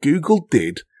time Google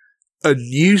did a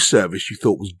new service you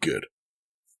thought was good?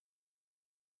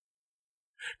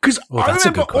 Because I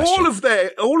remember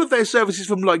all of their services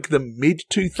from like the mid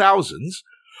 2000s,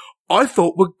 I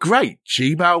thought were great.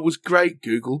 Gmail was great.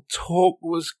 Google Talk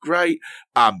was great.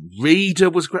 Reader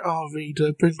was great. Oh,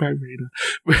 Reader, bring back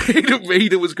Reader.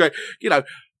 Reader was great. You know,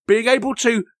 being able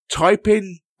to type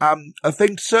in a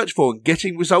thing to search for and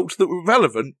getting results that were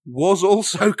relevant was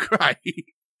also great.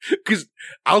 Because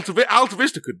Alta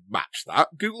Vista couldn't match that.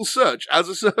 Google Search as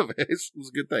a service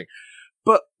was a good thing.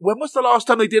 But when was the last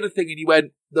time they did a thing and you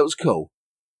went, that was cool?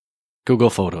 Google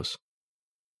Photos.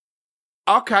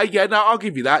 Okay, yeah, no, I'll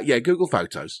give you that. Yeah, Google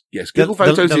Photos. Yes, Google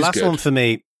Photos the is last good.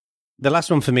 The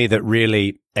last one for me that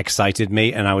really excited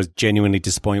me and I was genuinely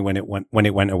disappointed when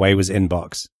it went away was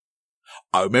Inbox.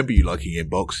 I remember you liking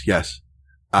Inbox, yes.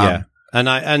 Yeah. And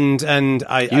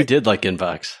I did like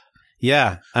Inbox.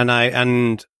 Yeah.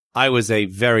 And I was a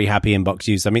very happy Inbox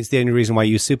user. I mean, it's the only reason why I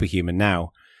use Superhuman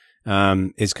now,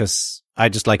 is because I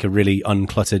just like a really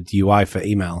uncluttered UI for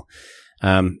email.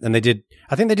 And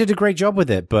I think they did a great job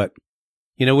with it, but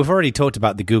you know, we've already talked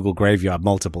about the Google graveyard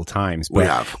multiple times, but we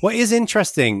have. What is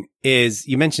interesting is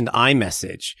you mentioned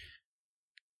iMessage.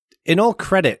 In all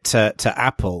credit to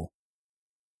Apple,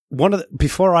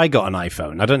 before I got an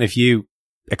iPhone, I don't know if you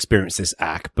experienced this,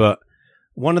 Ak, but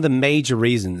one of the major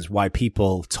reasons why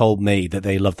people told me that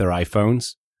they love their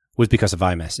iPhones was because of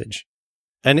iMessage.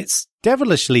 And it's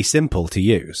devilishly simple to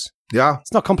use. Yeah.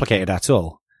 It's not complicated at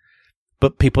all.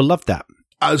 But people love that.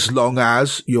 As long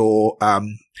as you're,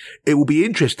 it will be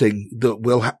interesting that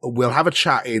we'll have a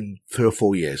chat in 3 or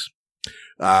 4 years.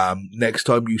 Next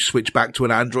time you switch back to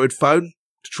an Android phone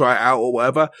to try it out or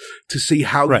whatever, to see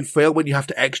how you feel when you have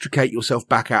to extricate yourself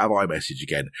back out of iMessage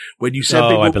again. When you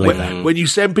send when you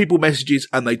send people messages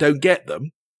and they don't get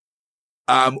them,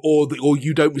 or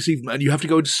you don't receive them and you have to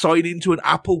go and sign into an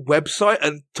Apple website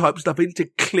and type stuff in to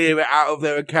clear it out of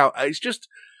their account. It's just,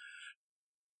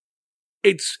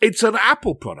 it's an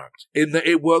Apple product in that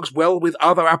it works well with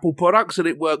other Apple products and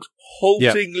it works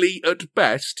haltingly at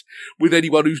best with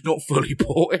anyone who's not fully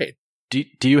bought in.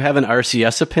 Do you have an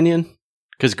RCS opinion?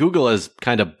 Because Google has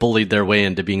kind of bullied their way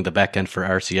into being the backend for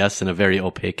RCS in a very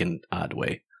opaque and odd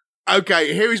way.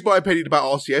 Okay, here is my opinion about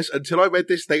RCS. Until I read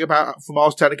this thing from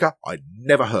Ars Technica, I'd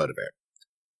never heard of it.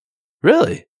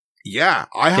 Really? Yeah,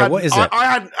 I had. What is it? I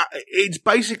had. It's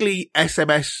basically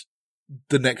SMS,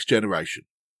 the next generation.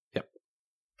 Yep.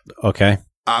 Okay.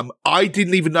 I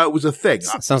didn't even know it was a thing.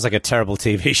 Sounds like a terrible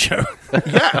TV show.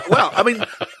 Yeah. Well, I mean,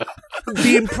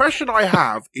 the impression I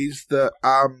have is that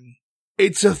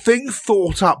it's a thing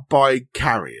thought up by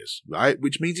carriers, right?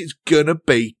 Which means it's gonna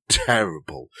be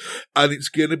terrible. And it's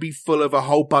gonna be full of a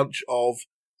whole bunch of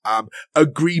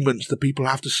agreements that people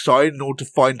have to sign in order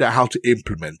to find out how to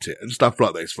implement it and stuff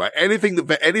like this, right? Anything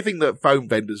that phone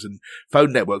vendors and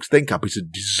phone networks think up is a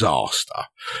disaster.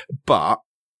 But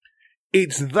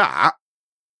it's that,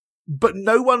 but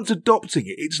no one's adopting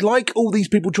it. It's like all these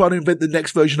people trying to invent the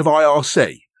next version of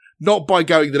IRC. Not by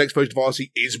going the next version of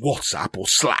IRC is WhatsApp or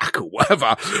Slack or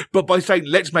whatever, but by saying,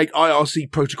 let's make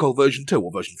IRC protocol version 2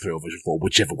 or version 3 or version 4,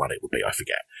 whichever one it would be, I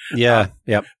forget. Yeah,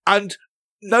 yep. And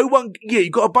no one,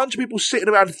 you've got a bunch of people sitting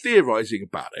around theorizing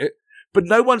about it, but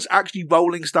no one's actually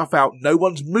rolling stuff out, no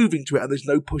one's moving to it, and there's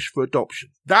no push for adoption.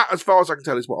 That, as far as I can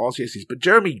tell, is what RCS is. But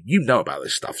Jeremy, you know about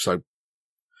this stuff, so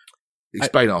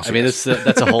explain RCS. I mean,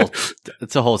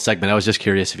 that's a whole segment. I was just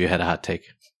curious if you had a hot take.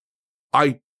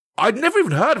 I'd never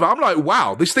even heard of it. I'm like,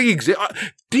 wow, this thing exists.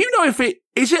 Do you know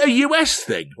is it a US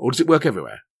thing or does it work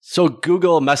everywhere? So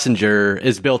Google Messenger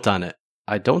is built on it.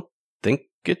 I don't think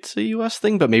it's a US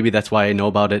thing, but maybe that's why I know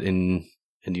about it and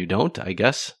you don't, I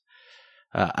guess.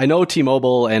 I know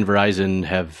T-Mobile and Verizon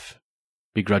have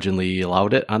begrudgingly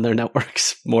allowed it on their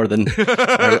networks more than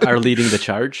are leading the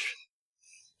charge.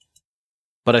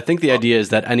 But I think the idea is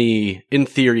that in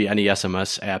theory, any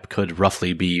SMS app could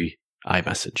roughly be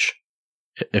iMessage.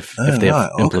 If they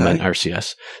implement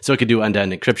RCS. So it can do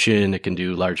end-to-end encryption, it can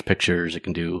do large pictures, it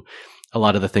can do a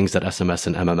lot of the things that SMS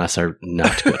and MMS are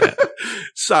not good at.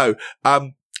 So,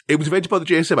 it was invented by the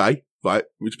GSMA, right,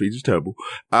 which means it's terrible.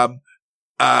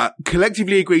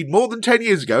 Collectively agreed more than 10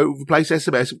 years ago to replace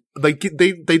SMS. They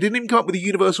didn't even come up with a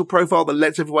universal profile that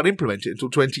lets everyone implement it until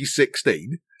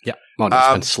 2016. Yeah. Well,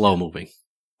 it's been slow moving.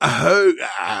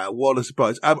 Oh, what a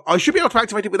surprise. I should be able to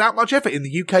activate it without much effort in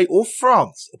the UK or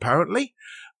France, apparently.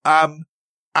 And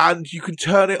you can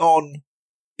turn it on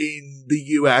in the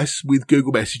US with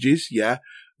Google Messages, yeah.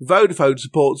 Vodafone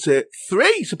supports it.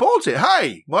 3 supports it.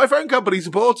 Hey, my phone company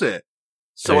supports it.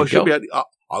 So I should be able to,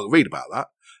 I'll read about that.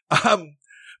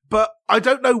 But I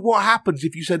don't know what happens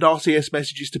if you send RCS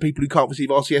messages to people who can't receive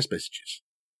RCS messages.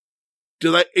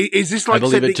 Is this like I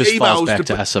believe sending it just falls emails back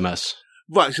to SMS.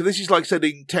 Right, so this is like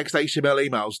sending text HTML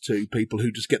emails to people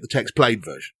who just get the text plain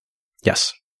version.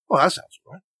 Yes. Well, that sounds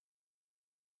right.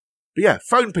 But yeah,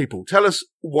 phone people. Tell us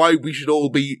why we should all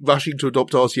be rushing to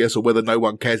adopt RCS or whether no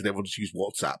one cares and everyone just use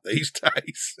WhatsApp these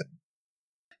days.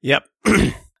 Yep.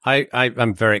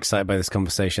 I'm very excited by this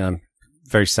conversation. I'm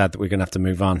very sad that we're going to have to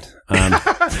move on.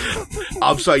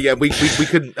 I'm sorry, yeah, we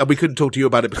couldn't talk to you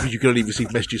about it because you can only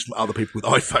receive messages from other people with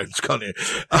iPhones, can't you?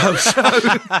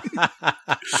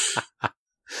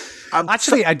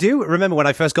 Actually, I do remember when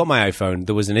I first got my iPhone,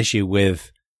 there was an issue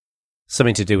with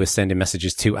something to do with sending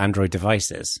messages to Android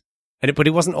devices. But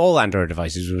it wasn't all Android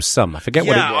devices, it was some. I forget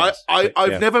what it was.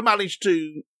 I've never managed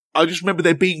to. I just remember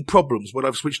there being problems when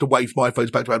I've switched away from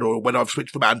iPhones back to Android, or when I've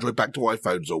switched from Android back to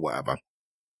iPhones or whatever.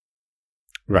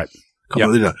 Right.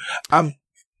 Yep.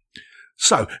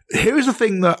 So here is the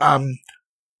thing that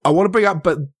I want to bring up,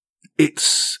 but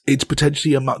it's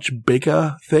potentially a much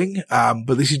bigger thing.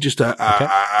 But this is just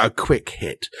a quick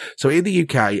hit. So in the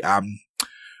UK,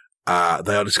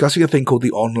 they are discussing a thing called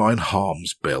the Online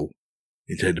Harms Bill,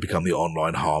 intended to become the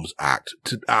Online Harms Act.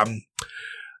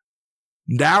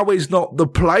 Now is not the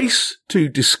place to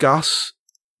discuss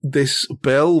this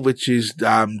bill, which is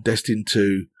destined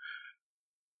to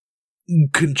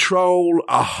control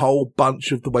a whole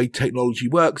bunch of the way technology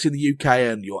works in the UK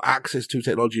and your access to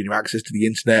technology and your access to the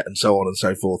internet and so on and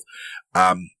so forth.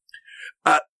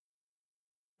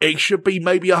 It should be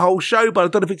maybe a whole show, but I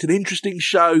don't know if it's an interesting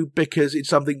show because it's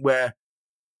something where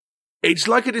it's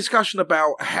like a discussion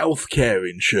about healthcare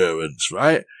insurance,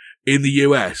 right? In the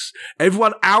US.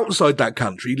 Everyone outside that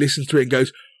country listens to it and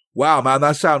goes, wow, man,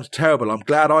 that sounds terrible. I'm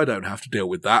glad I don't have to deal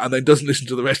with that, and then doesn't listen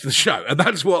to the rest of the show. And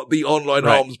that's what the Online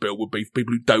Harms Bill would be for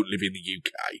people who don't live in the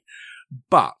UK.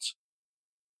 But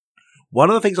one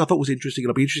of the things I thought was interesting, and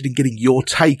I'll be interested in getting your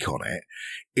take on it,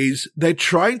 is they're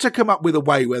trying to come up with a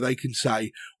way where they can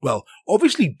say, well,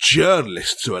 obviously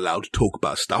journalists are allowed to talk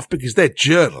about stuff because they're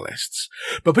journalists.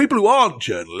 But people who aren't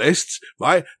journalists,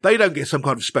 right, they don't get some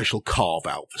kind of special carve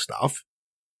out for stuff.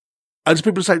 And so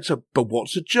people say, so, but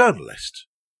what's a journalist?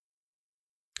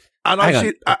 And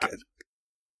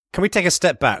can we take a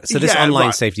step back? So this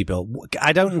online safety bill,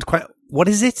 I don't quite. What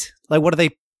is it? Like, what are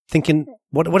they thinking?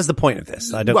 What is the point of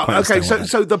this? I don't. Quite understand.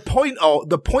 So the point of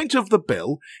the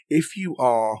bill, if you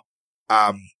are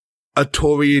a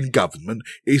Tory in government,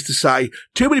 is to say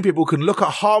too many people can look at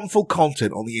harmful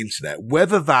content on the internet,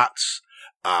 whether that's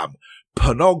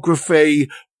pornography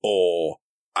or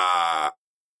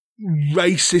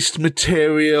racist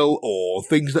material or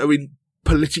things that are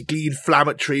politically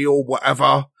inflammatory or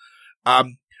whatever.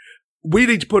 We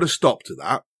need to put a stop to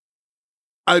that.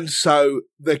 And so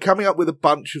they're coming up with a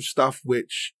bunch of stuff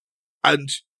and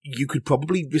you could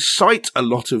probably recite a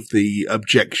lot of the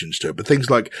objections to it, but things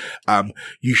like,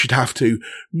 you should have to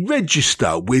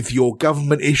register with your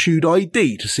government issued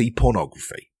ID to see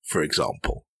pornography, for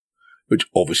example, which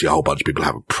obviously a whole bunch of people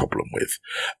have a problem with.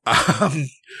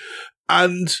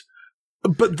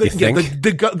 But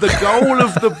the goal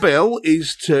of the bill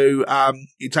is to,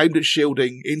 it's aimed at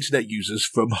shielding internet users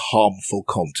from harmful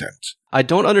content. I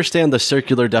don't understand the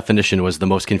circular definition was the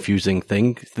most confusing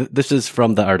thing. This is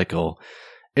from the article.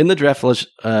 In the draft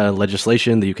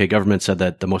legislation, the UK government said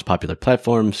that the most popular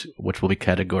platforms, which will be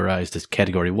categorized as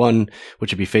Category 1,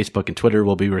 which would be Facebook and Twitter,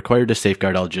 will be required to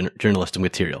safeguard all journalistic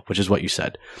material, which is what you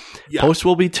said. Yeah. Posts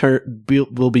will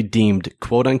be deemed,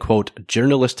 quote-unquote,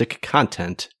 journalistic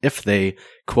content if they,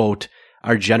 quote,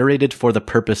 are generated for the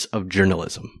purpose of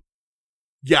journalism.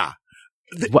 Yeah.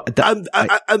 And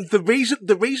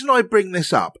the reason I bring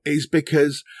this up is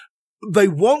because they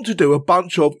want to do a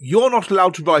bunch of, you're not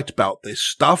allowed to write about this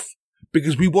stuff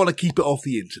because we want to keep it off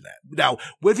the internet. Now,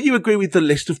 whether you agree with the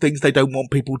list of things they don't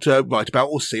want people to write about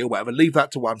or see or whatever, leave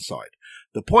that to one side.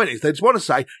 The point is, they just want to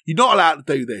say, you're not allowed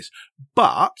to do this.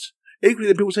 But equally,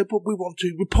 then people say, well, we want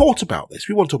to report about this.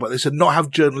 We want to talk about this and not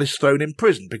have journalists thrown in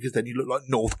prison because then you look like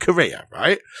North Korea,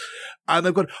 right? And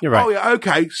they've gone, right. Oh yeah,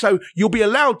 okay, so you'll be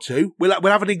allowed to, we'll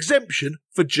have an exemption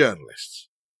for journalists.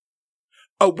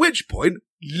 At which point,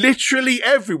 literally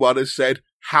everyone has said,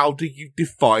 how do you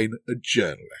define a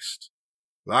journalist?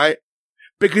 Right?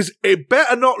 Because it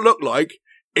better not look like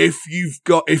if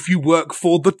you work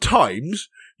for the Times,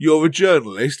 you're a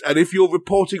journalist, and if you're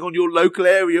reporting on your local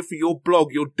area for your blog,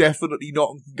 you're definitely not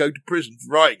going to go to prison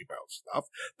for writing about stuff.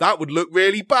 That would look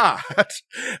really bad.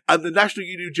 And the National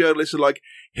Union of Journalists are like,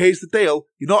 here's the deal.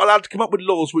 You're not allowed to come up with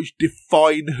laws which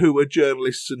define who are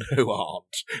journalists and who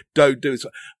aren't. Don't do it.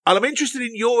 And I'm interested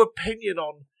in your opinion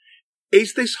on,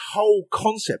 is this whole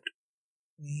concept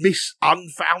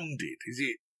unfounded? Is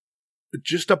it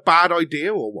just a bad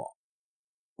idea or what?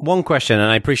 One question,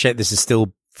 and I appreciate this is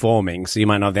still forming, so you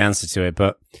might not have the answer to it,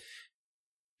 but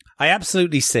I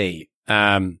absolutely see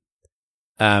a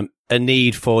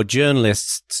need for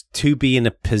journalists to be in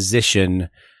a position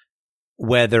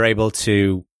where they're able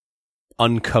to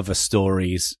uncover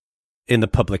stories in the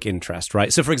public interest,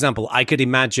 right? So, for example, I could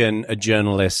imagine a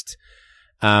journalist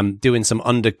doing some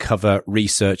undercover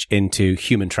research into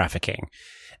human trafficking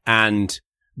and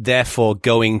therefore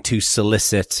going to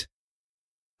solicit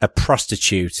a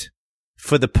prostitute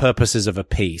for the purposes of a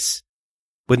piece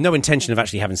with no intention of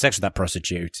actually having sex with that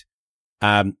prostitute.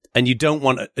 And you don't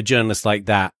want a journalist like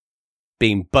that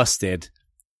being busted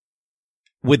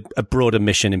with a broader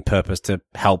mission and purpose to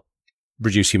help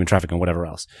reduce human trafficking and whatever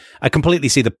else. I completely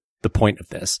see the point of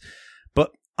this.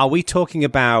 But are we talking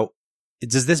about,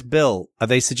 does this bill, are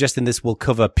they suggesting this will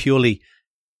cover purely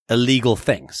illegal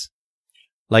things?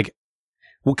 Like,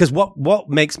 because what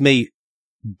makes me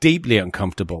deeply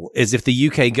uncomfortable is if the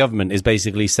UK government is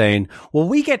basically saying, well,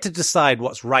 we get to decide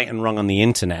what's right and wrong on the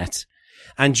internet,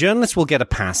 and journalists will get a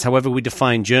pass, however we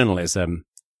define journalism.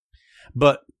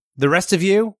 But the rest of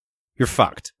you, you're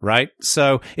fucked, right?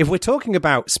 So if we're talking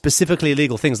about specifically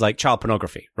illegal things like child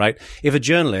pornography, right? If a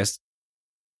journalist,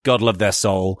 God love their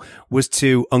soul, was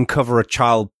to uncover a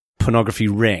child pornography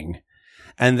ring,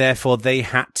 and therefore they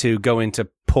had to go into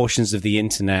portions of the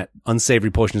internet, unsavory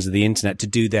portions of the internet, to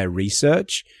do their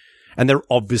research, and they're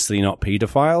obviously not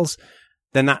pedophiles,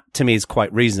 then that to me is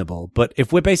quite reasonable. But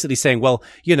if we're basically saying, well,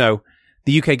 you know,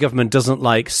 the UK government doesn't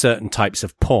like certain types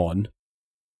of porn,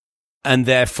 and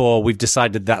therefore we've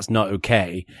decided that's not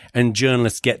okay, and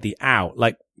journalists get the out,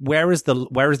 like, where is the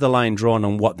line drawn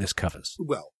on what this covers?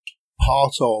 Well,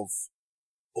 part of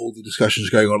all the discussions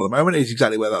going on at the moment is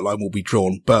exactly where that line will be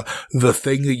drawn. But the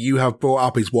thing that you have brought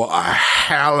up is what a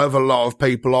hell of a lot of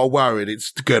people are worried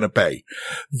it's going to be.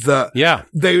 That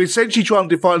they're essentially trying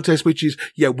to define a test, which is,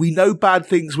 yeah, we know bad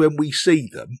things when we see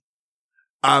them.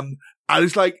 And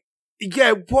it's like,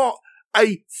 yeah, what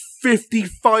a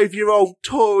 55-year-old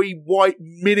Tory white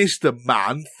minister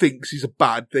man thinks is a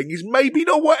bad thing is maybe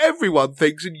not what everyone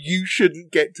thinks, and you shouldn't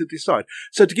get to decide.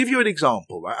 So to give you an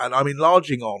example, right, and I'm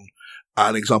enlarging on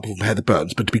an example from Heather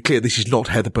Burns, but to be clear, this is not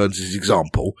Heather Burns'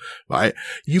 example, right?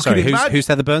 Who's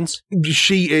Heather Burns?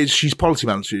 She's policy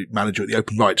manager at the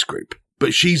Open Rights Group.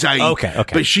 But she's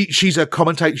but she's a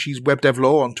commentator. She's Web Dev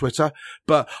Law on Twitter.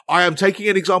 But I am taking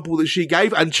an example that she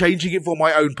gave and changing it for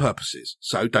my own purposes.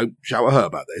 So don't shout at her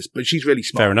about this. But she's really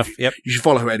smart. Fair enough. Yep. You should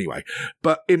follow her anyway.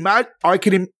 But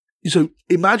imagine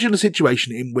a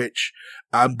situation in which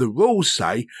the rules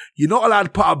say you're not allowed to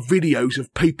put up videos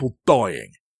of people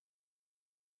dying.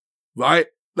 Right?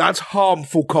 That's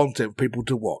harmful content for people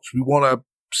to watch. We want to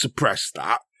suppress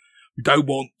that. We don't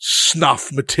want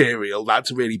snuff material.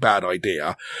 That's a really bad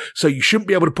idea. So you shouldn't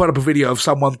be able to put up a video of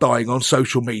someone dying on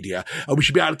social media, and we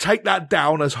should be able to take that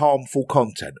down as harmful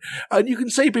content. And you can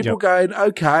see people going,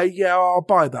 okay, yeah, I'll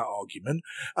buy that argument.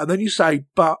 And then you say,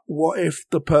 but what if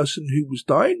the person who was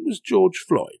dying was George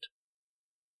Floyd?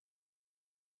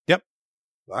 Yep.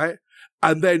 Right?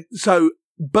 And then, so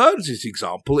Burns'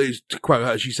 example is, to quote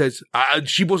her, she says, and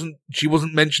she wasn't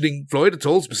mentioning Floyd at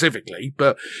all specifically,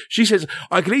 but she says,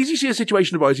 I can easily see a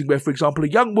situation arising where, for example, a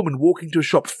young woman walking to a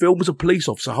shop films a police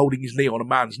officer holding his knee on a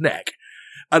man's neck,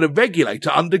 and a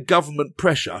regulator, under government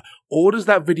pressure, orders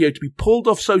that video to be pulled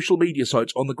off social media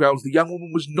sites on the grounds the young woman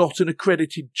was not an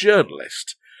accredited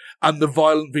journalist, and the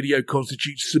violent video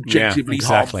constitutes subjectively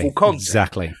harmful content.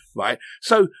 Exactly. Right?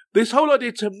 So this whole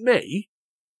idea to me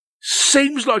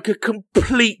seems like a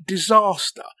complete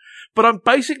disaster. But I'm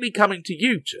basically coming to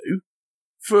you two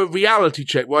for a reality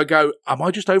check where I go, am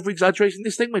I just over-exaggerating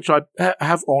this thing, which I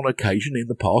have on occasion in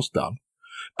the past done?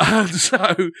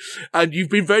 And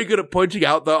you've been very good at pointing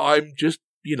out that I'm just,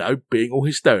 being all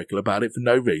hysterical about it for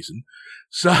no reason.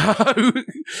 So,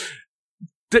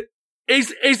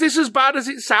 is this as bad as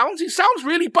it sounds? It sounds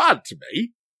really bad to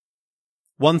me.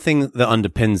 One thing that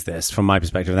underpins this, from my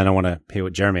perspective, and then I want to hear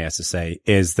what Jeremy has to say,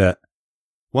 is that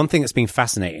one thing that's been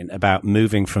fascinating about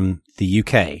moving from the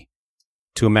UK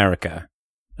to America,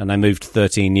 and I moved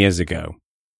 13 years ago,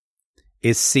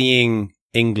 is seeing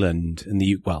England and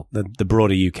the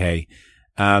broader UK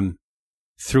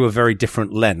through a very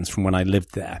different lens from when I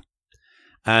lived there.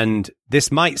 And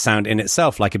this might sound in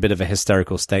itself like a bit of a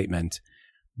hysterical statement,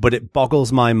 but it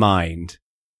boggles my mind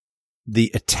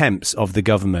the attempts of the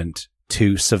government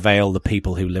to surveil the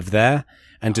people who live there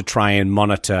and to try and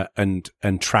monitor and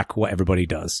track what everybody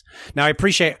does. Now, I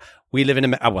appreciate we live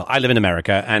in, I live in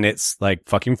America, and it's like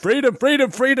fucking freedom, freedom,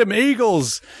 freedom,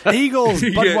 Eagles,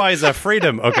 Budweiser,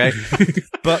 freedom. Okay.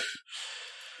 But,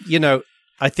 you know,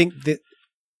 I think that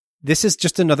this is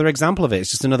just another example of it.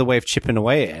 It's just another way of chipping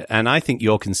away at it. And I think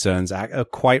your concerns are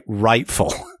quite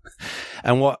rightful.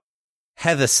 And what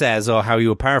Heather says, or how you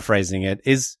were paraphrasing it,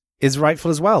 is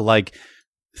rightful as well. Like,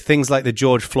 things like the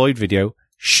George Floyd video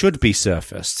should be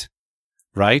surfaced,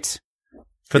 right?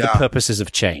 For the purposes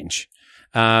of change.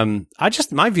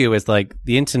 My view is like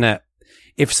the internet,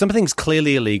 if something's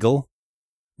clearly illegal,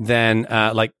 then,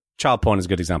 like child porn is a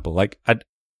good example. Like,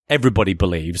 everybody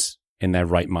believes in their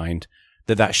right mind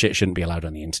that shit shouldn't be allowed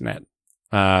on the internet.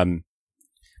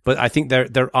 But I think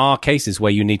there are cases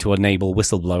where you need to enable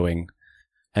whistleblowing,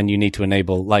 and you need to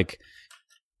enable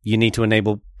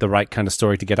the right kind of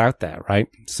story to get out there, right?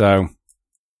 So,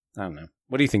 I don't know.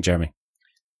 What do you think, Jeremy?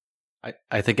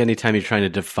 I think anytime you're trying to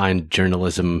define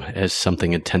journalism as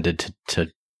something intended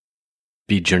to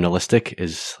be journalistic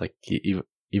is like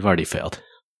you've already failed.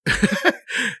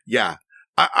 Yeah,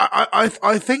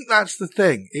 I think that's the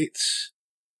thing. It's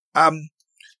at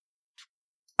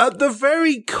the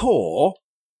very core,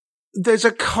 there's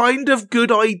a kind of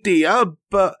good idea,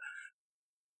 but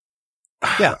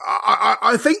yeah,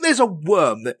 I think there's a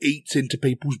worm that eats into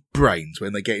people's brains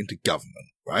when they get into government,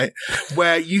 right?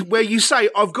 Where you say,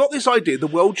 I've got this idea, the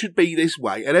world should be this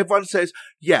way, and everyone says,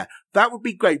 yeah, that would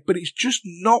be great, but it's just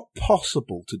not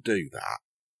possible to do that,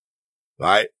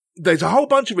 right? There's a whole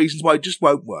bunch of reasons why it just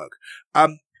won't work.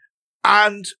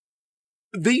 And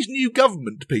these new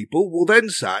government people will then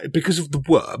say, because of the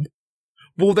worm,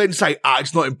 will then say,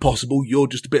 it's not impossible, you're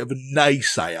just a bit of a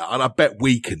naysayer, and I bet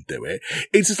we can do it.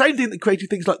 It's the same thing that created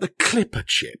things like the Clipper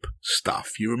chip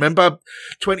stuff. You remember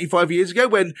 25 years ago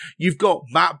when you've got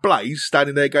Matt Blaze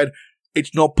standing there going,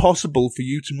 it's not possible for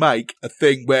you to make a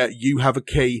thing where you have a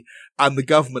key and the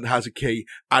government has a key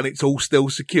and it's all still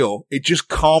secure. It just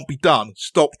can't be done.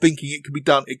 Stop thinking it can be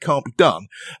done. It can't be done.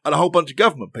 And a whole bunch of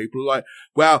government people are like,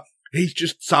 well, he's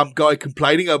just some guy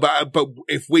complaining about it, but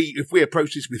if we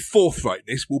approach this with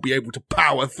forthrightness, we'll be able to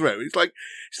power through. It's like,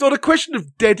 it's not a question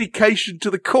of dedication to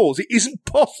the cause. It isn't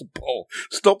possible.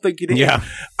 Stop thinking it is.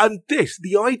 And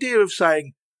the idea of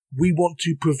saying we want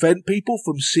to prevent people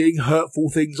from seeing hurtful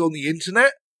things on the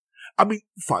internet. I mean,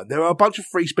 fine, there are a bunch of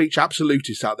free speech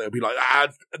absolutists out there who'll be like,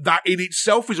 that in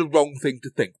itself is a wrong thing to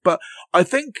think. But I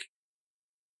think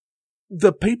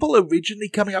the people originally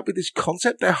coming up with this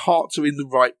concept, their hearts are in the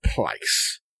right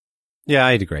place. Yeah,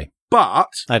 I'd agree.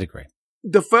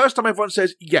 The first time everyone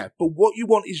says, yeah, but what you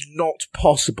want is not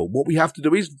possible. What we have to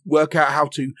do is work out how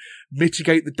to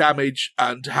mitigate the damage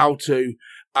and how to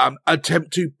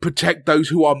attempt to protect those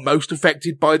who are most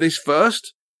affected by this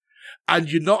first.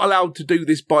 And you're not allowed to do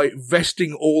this by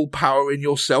vesting all power in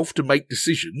yourself to make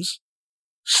decisions.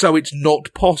 So it's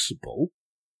not possible.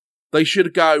 They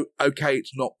should go, okay,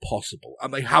 it's not possible.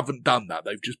 And they haven't done that.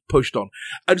 They've just pushed on.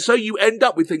 And so you end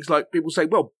up with things like people say,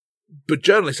 well, but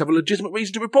journalists have a legitimate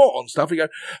reason to report on stuff. You go,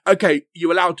 okay,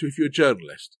 you're allowed to if you're a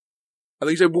journalist. And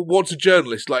they say, well, what's a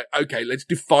journalist? Like, okay, let's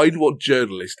define what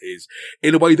journalist is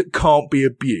in a way that can't be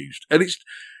abused. And it's,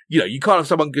 you know, you can't have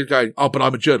someone going, oh, but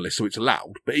I'm a journalist, so it's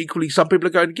allowed. But equally, some people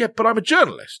are going, yeah, but I'm a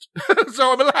journalist,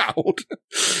 so I'm allowed.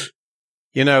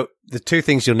 You know, the two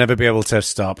things you'll never be able to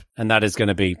stop, and that is going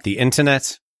to be the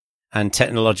internet and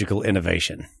technological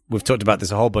innovation. We've talked about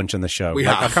this a whole bunch on the show. We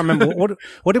have. I can't remember,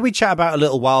 what did we chat about a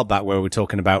little while back where we were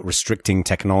talking about restricting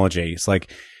technology? It's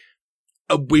like,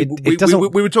 we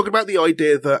were talking about the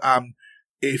idea that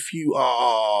if you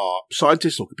are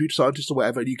scientists or computer scientists or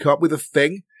whatever, and you come up with a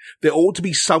thing, there ought to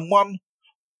be someone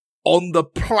on the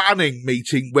planning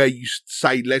meeting where you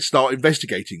say, let's start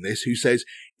investigating this, who says,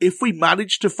 if we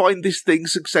manage to find this thing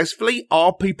successfully,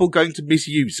 are people going to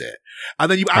misuse it?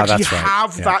 And then you actually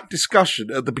have that discussion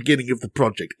at the beginning of the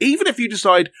project. Even if you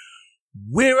decide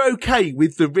we're okay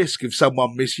with the risk of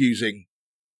someone misusing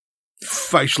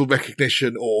facial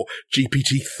recognition or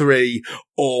GPT-3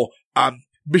 or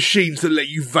machines that let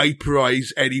you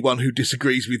vaporize anyone who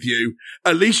disagrees with you,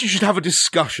 at least you should have a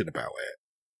discussion about it.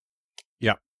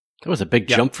 Yeah. That was a big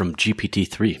jump from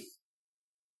GPT-3.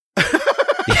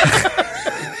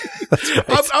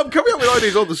 Right. I'm coming up with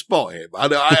ideas on the spot here, man.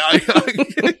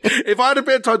 If I had a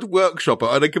bit of time to workshop it,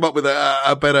 I'd come up with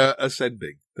a better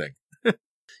ascending thing.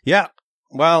 Yeah.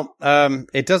 Well,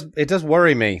 it does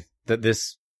worry me that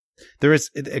there is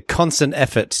a constant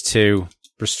effort to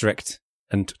restrict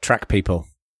and track people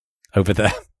over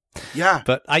there. Yeah.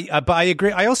 But I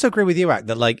agree. I also agree with you, Ak,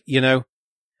 that like,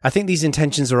 I think these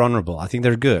intentions are honorable. I think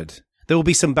they're good. There will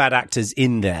be some bad actors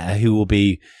in there who will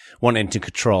be wanting to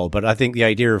control, but I think the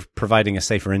idea of providing a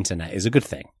safer internet is a good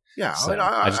thing. Yeah, So,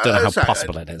 I just don't know how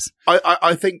possible it is.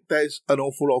 I think there's an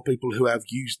awful lot of people who have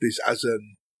used this as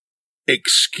an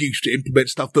excuse to implement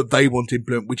stuff that they want to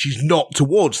implement, which is not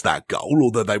towards that goal,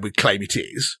 although they would claim it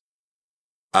is.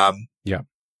 Yeah.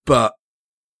 But,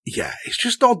 yeah, it's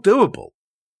just not doable.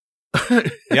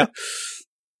 Yeah.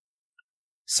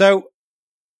 So,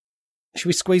 should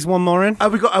we squeeze one more in?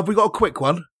 Have we got a quick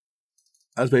one?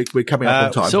 As we're coming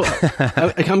up on time. So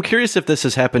I'm curious if this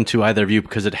has happened to either of you,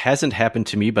 because it hasn't happened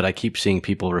to me, but I keep seeing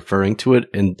people referring to it.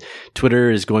 And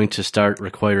Twitter is going to start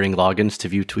requiring logins to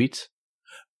view tweets.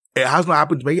 It has not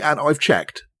happened to me, and I've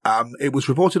checked. It was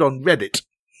reported on Reddit,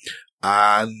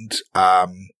 and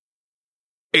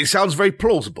it sounds very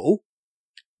plausible.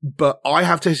 But I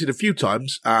have tested a few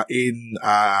times in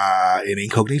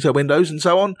incognito windows and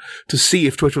so on to see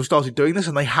if Twitter have started doing this,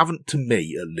 and they haven't, to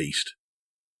me at least.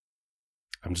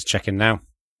 I'm just checking now.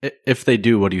 If they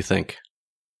do, what do you think?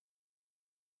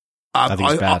 I think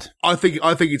it's bad. I think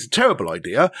it's a terrible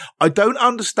idea. I don't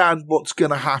understand what's going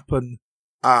to happen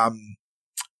to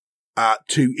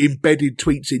embedded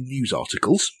tweets in news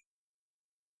articles.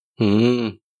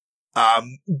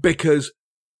 Because,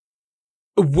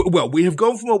 we have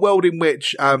gone from a world in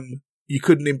which you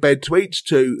couldn't embed tweets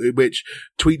to which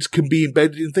tweets can be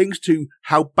embedded in things to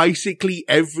how basically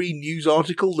every news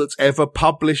article that's ever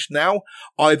published now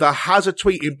either has a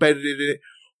tweet embedded in it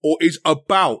or is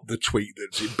about the tweet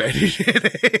that's embedded in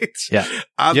it. Yeah.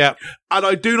 Yeah. And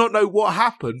I do not know what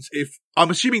happens if, I'm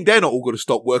assuming they're not all going to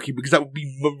stop working because that would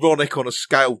be moronic on a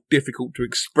scale difficult to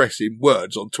express in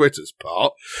words on Twitter's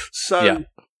part. So, yeah.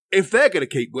 If they're going to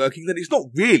keep working, then it's not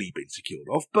really been secured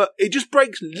off, but it just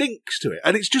breaks links to it.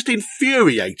 And it's just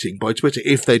infuriating by Twitter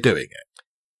if they're doing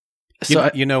it. So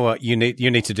you know what you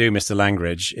need to do, Mr.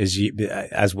 Langridge, is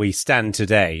as we stand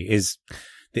today, is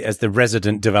as the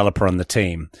resident developer on the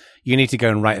team, you need to go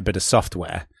and write a bit of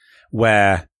software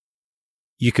where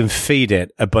you can feed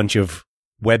it a bunch of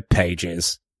web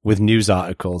pages with news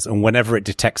articles, and whenever it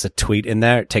detects a tweet in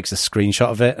there, it takes a screenshot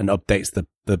of it and updates the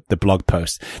blog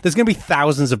post. There's going to be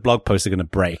thousands of blog posts that are going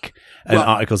to break, and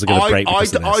articles are going to break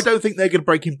because of this. I don't think they're going to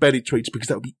break embedded tweets because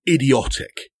that would be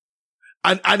idiotic.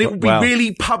 And it would be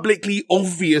really publicly,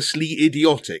 obviously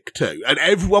idiotic too. And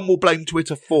everyone will blame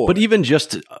Twitter for it. But even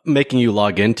just making you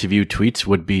log in to view tweets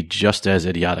would be just as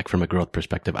idiotic from a growth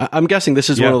perspective. I'm guessing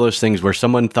this is one of those things where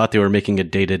someone thought they were making a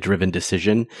data-driven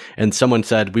decision and someone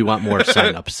said, we want more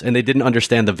signups. And they didn't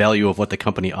understand the value of what the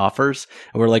company offers.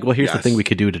 And we're like, well, here's the thing we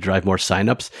could do to drive more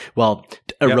signups while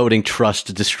eroding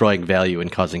trust, destroying value,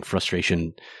 and causing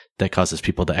frustration that causes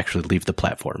people to actually leave the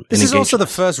platform. This is also the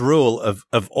first rule of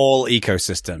all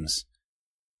ecosystems.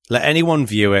 Let anyone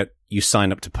view it, you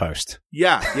sign up to post.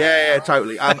 Yeah,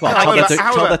 totally. Tell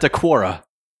that to Quora.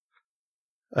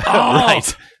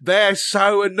 Right. They're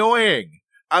so annoying.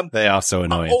 They are so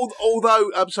annoying.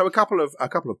 Although, so a couple of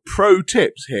pro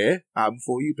tips here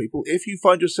for you people. If you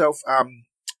find yourself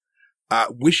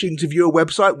wishing to view a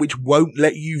website which won't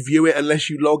let you view it unless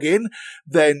you log in,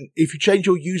 then if you change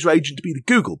your user agent to be the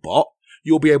Google bot,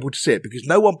 you'll be able to see it, because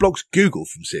no one blocks Google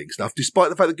from seeing stuff, despite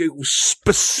the fact that Google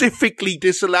specifically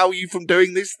disallow you from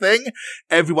doing this thing.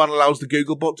 Everyone allows the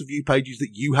Google bot to view pages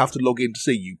that you have to log in to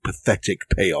see, you pathetic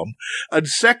peon. And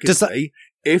secondly,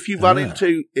 if you run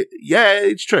into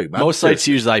it's true, man. Most sites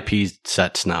use IP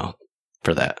sets now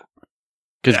for that.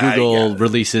 Because Google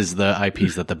releases the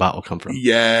IPs that the bot will come from.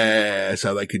 Yeah,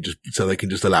 so they can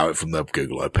just allow it from the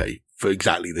Google IP for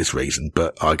exactly this reason.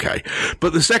 But okay.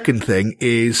 But the second thing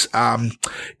is,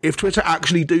 if Twitter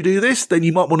actually do this, then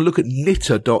you might want to look at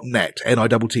Nitter.net,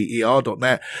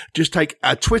 Nitter.net. Just take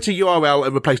a Twitter URL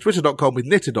and replace twitter.com with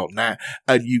Nitter.net,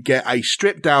 and you get a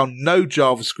stripped down, no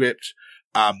JavaScript,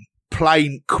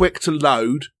 plain, quick to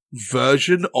load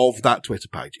version of that Twitter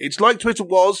page. It's like Twitter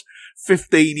was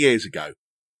 15 years ago.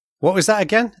 What was that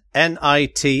again?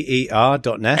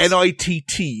 Niter.net?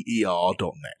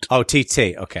 Nitter.net. Oh, TT.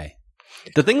 Okay.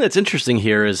 The thing that's interesting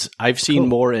here is I've seen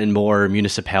more and more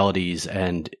municipalities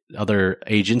and other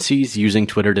agencies using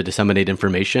Twitter to disseminate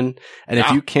information. And if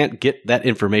you can't get that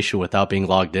information without being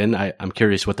logged in, I'm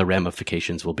curious what the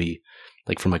ramifications will be,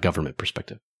 like from a government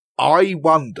perspective. I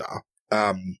wonder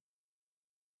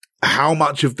how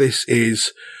much of this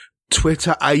is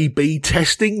Twitter A/B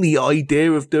testing the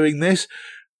idea of doing this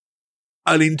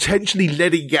and intentionally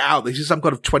letting it out. This is some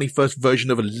kind of 21st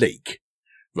version of a leak,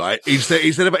 right?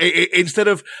 Instead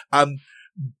of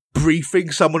briefing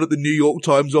someone at the New York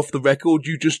Times off the record,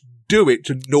 you just do it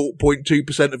to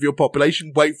 0.2% of your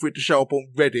population, wait for it to show up on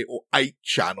Reddit or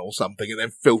 8chan or something, and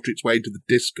then filter its way into the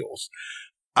discourse,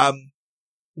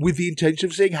 with the intention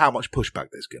of seeing how much pushback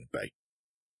there's going to be.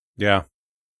 Yeah.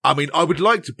 I mean, I would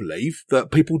like to believe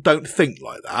that people don't think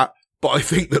like that, but I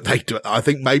think that they do. I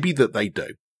think maybe that they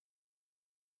do.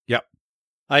 Yep.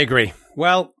 I agree.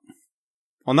 Well,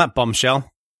 on that bombshell,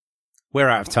 we're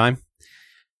out of time.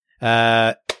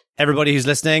 Everybody who's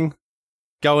listening,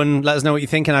 go and let us know what you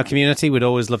think in our community. We'd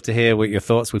always love to hear what your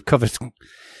thoughts. We've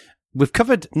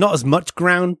covered not as much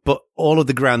ground, but all of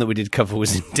the ground that we did cover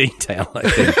was in detail, I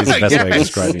think is the best way of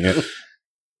describing it.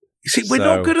 You see, we're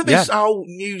not good at this whole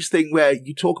news thing where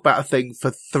you talk about a thing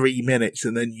for 3 minutes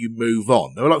and then you move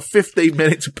on. There were like 15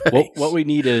 minutes a piece. Well, what we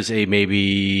need is a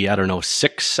maybe,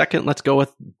 6-second, let's go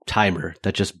with, timer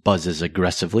that just buzzes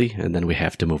aggressively, and then we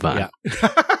have to move on. Yeah.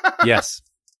 Yes.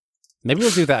 Maybe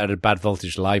we'll do that at a Bad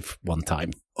Voltage Live one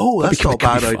time. Oh, that's not a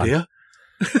bad idea.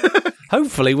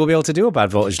 Hopefully we'll be able to do a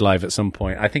Bad Voltage Live at some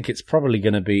point. I think it's probably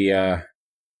going to be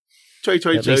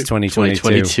 2022. At least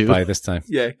 2022 by this time.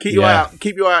 Yeah, keep your eye out in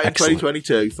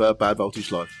 2022 for Bad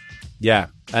Voltage Live. Yeah,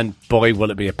 and boy, will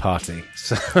it be a party.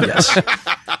 So Yes.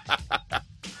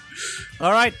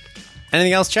 All right.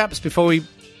 Anything else, chaps, before we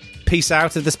peace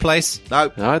out of this place?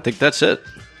 No, I think that's it.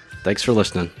 Thanks for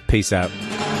listening. Peace out.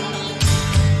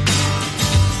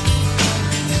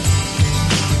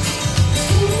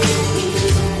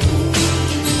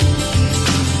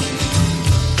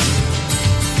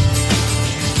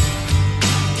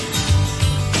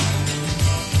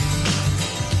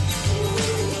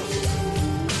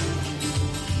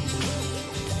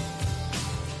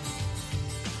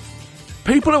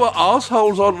 people who are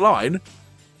arseholes online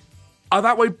are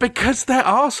that way because they're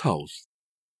arseholes.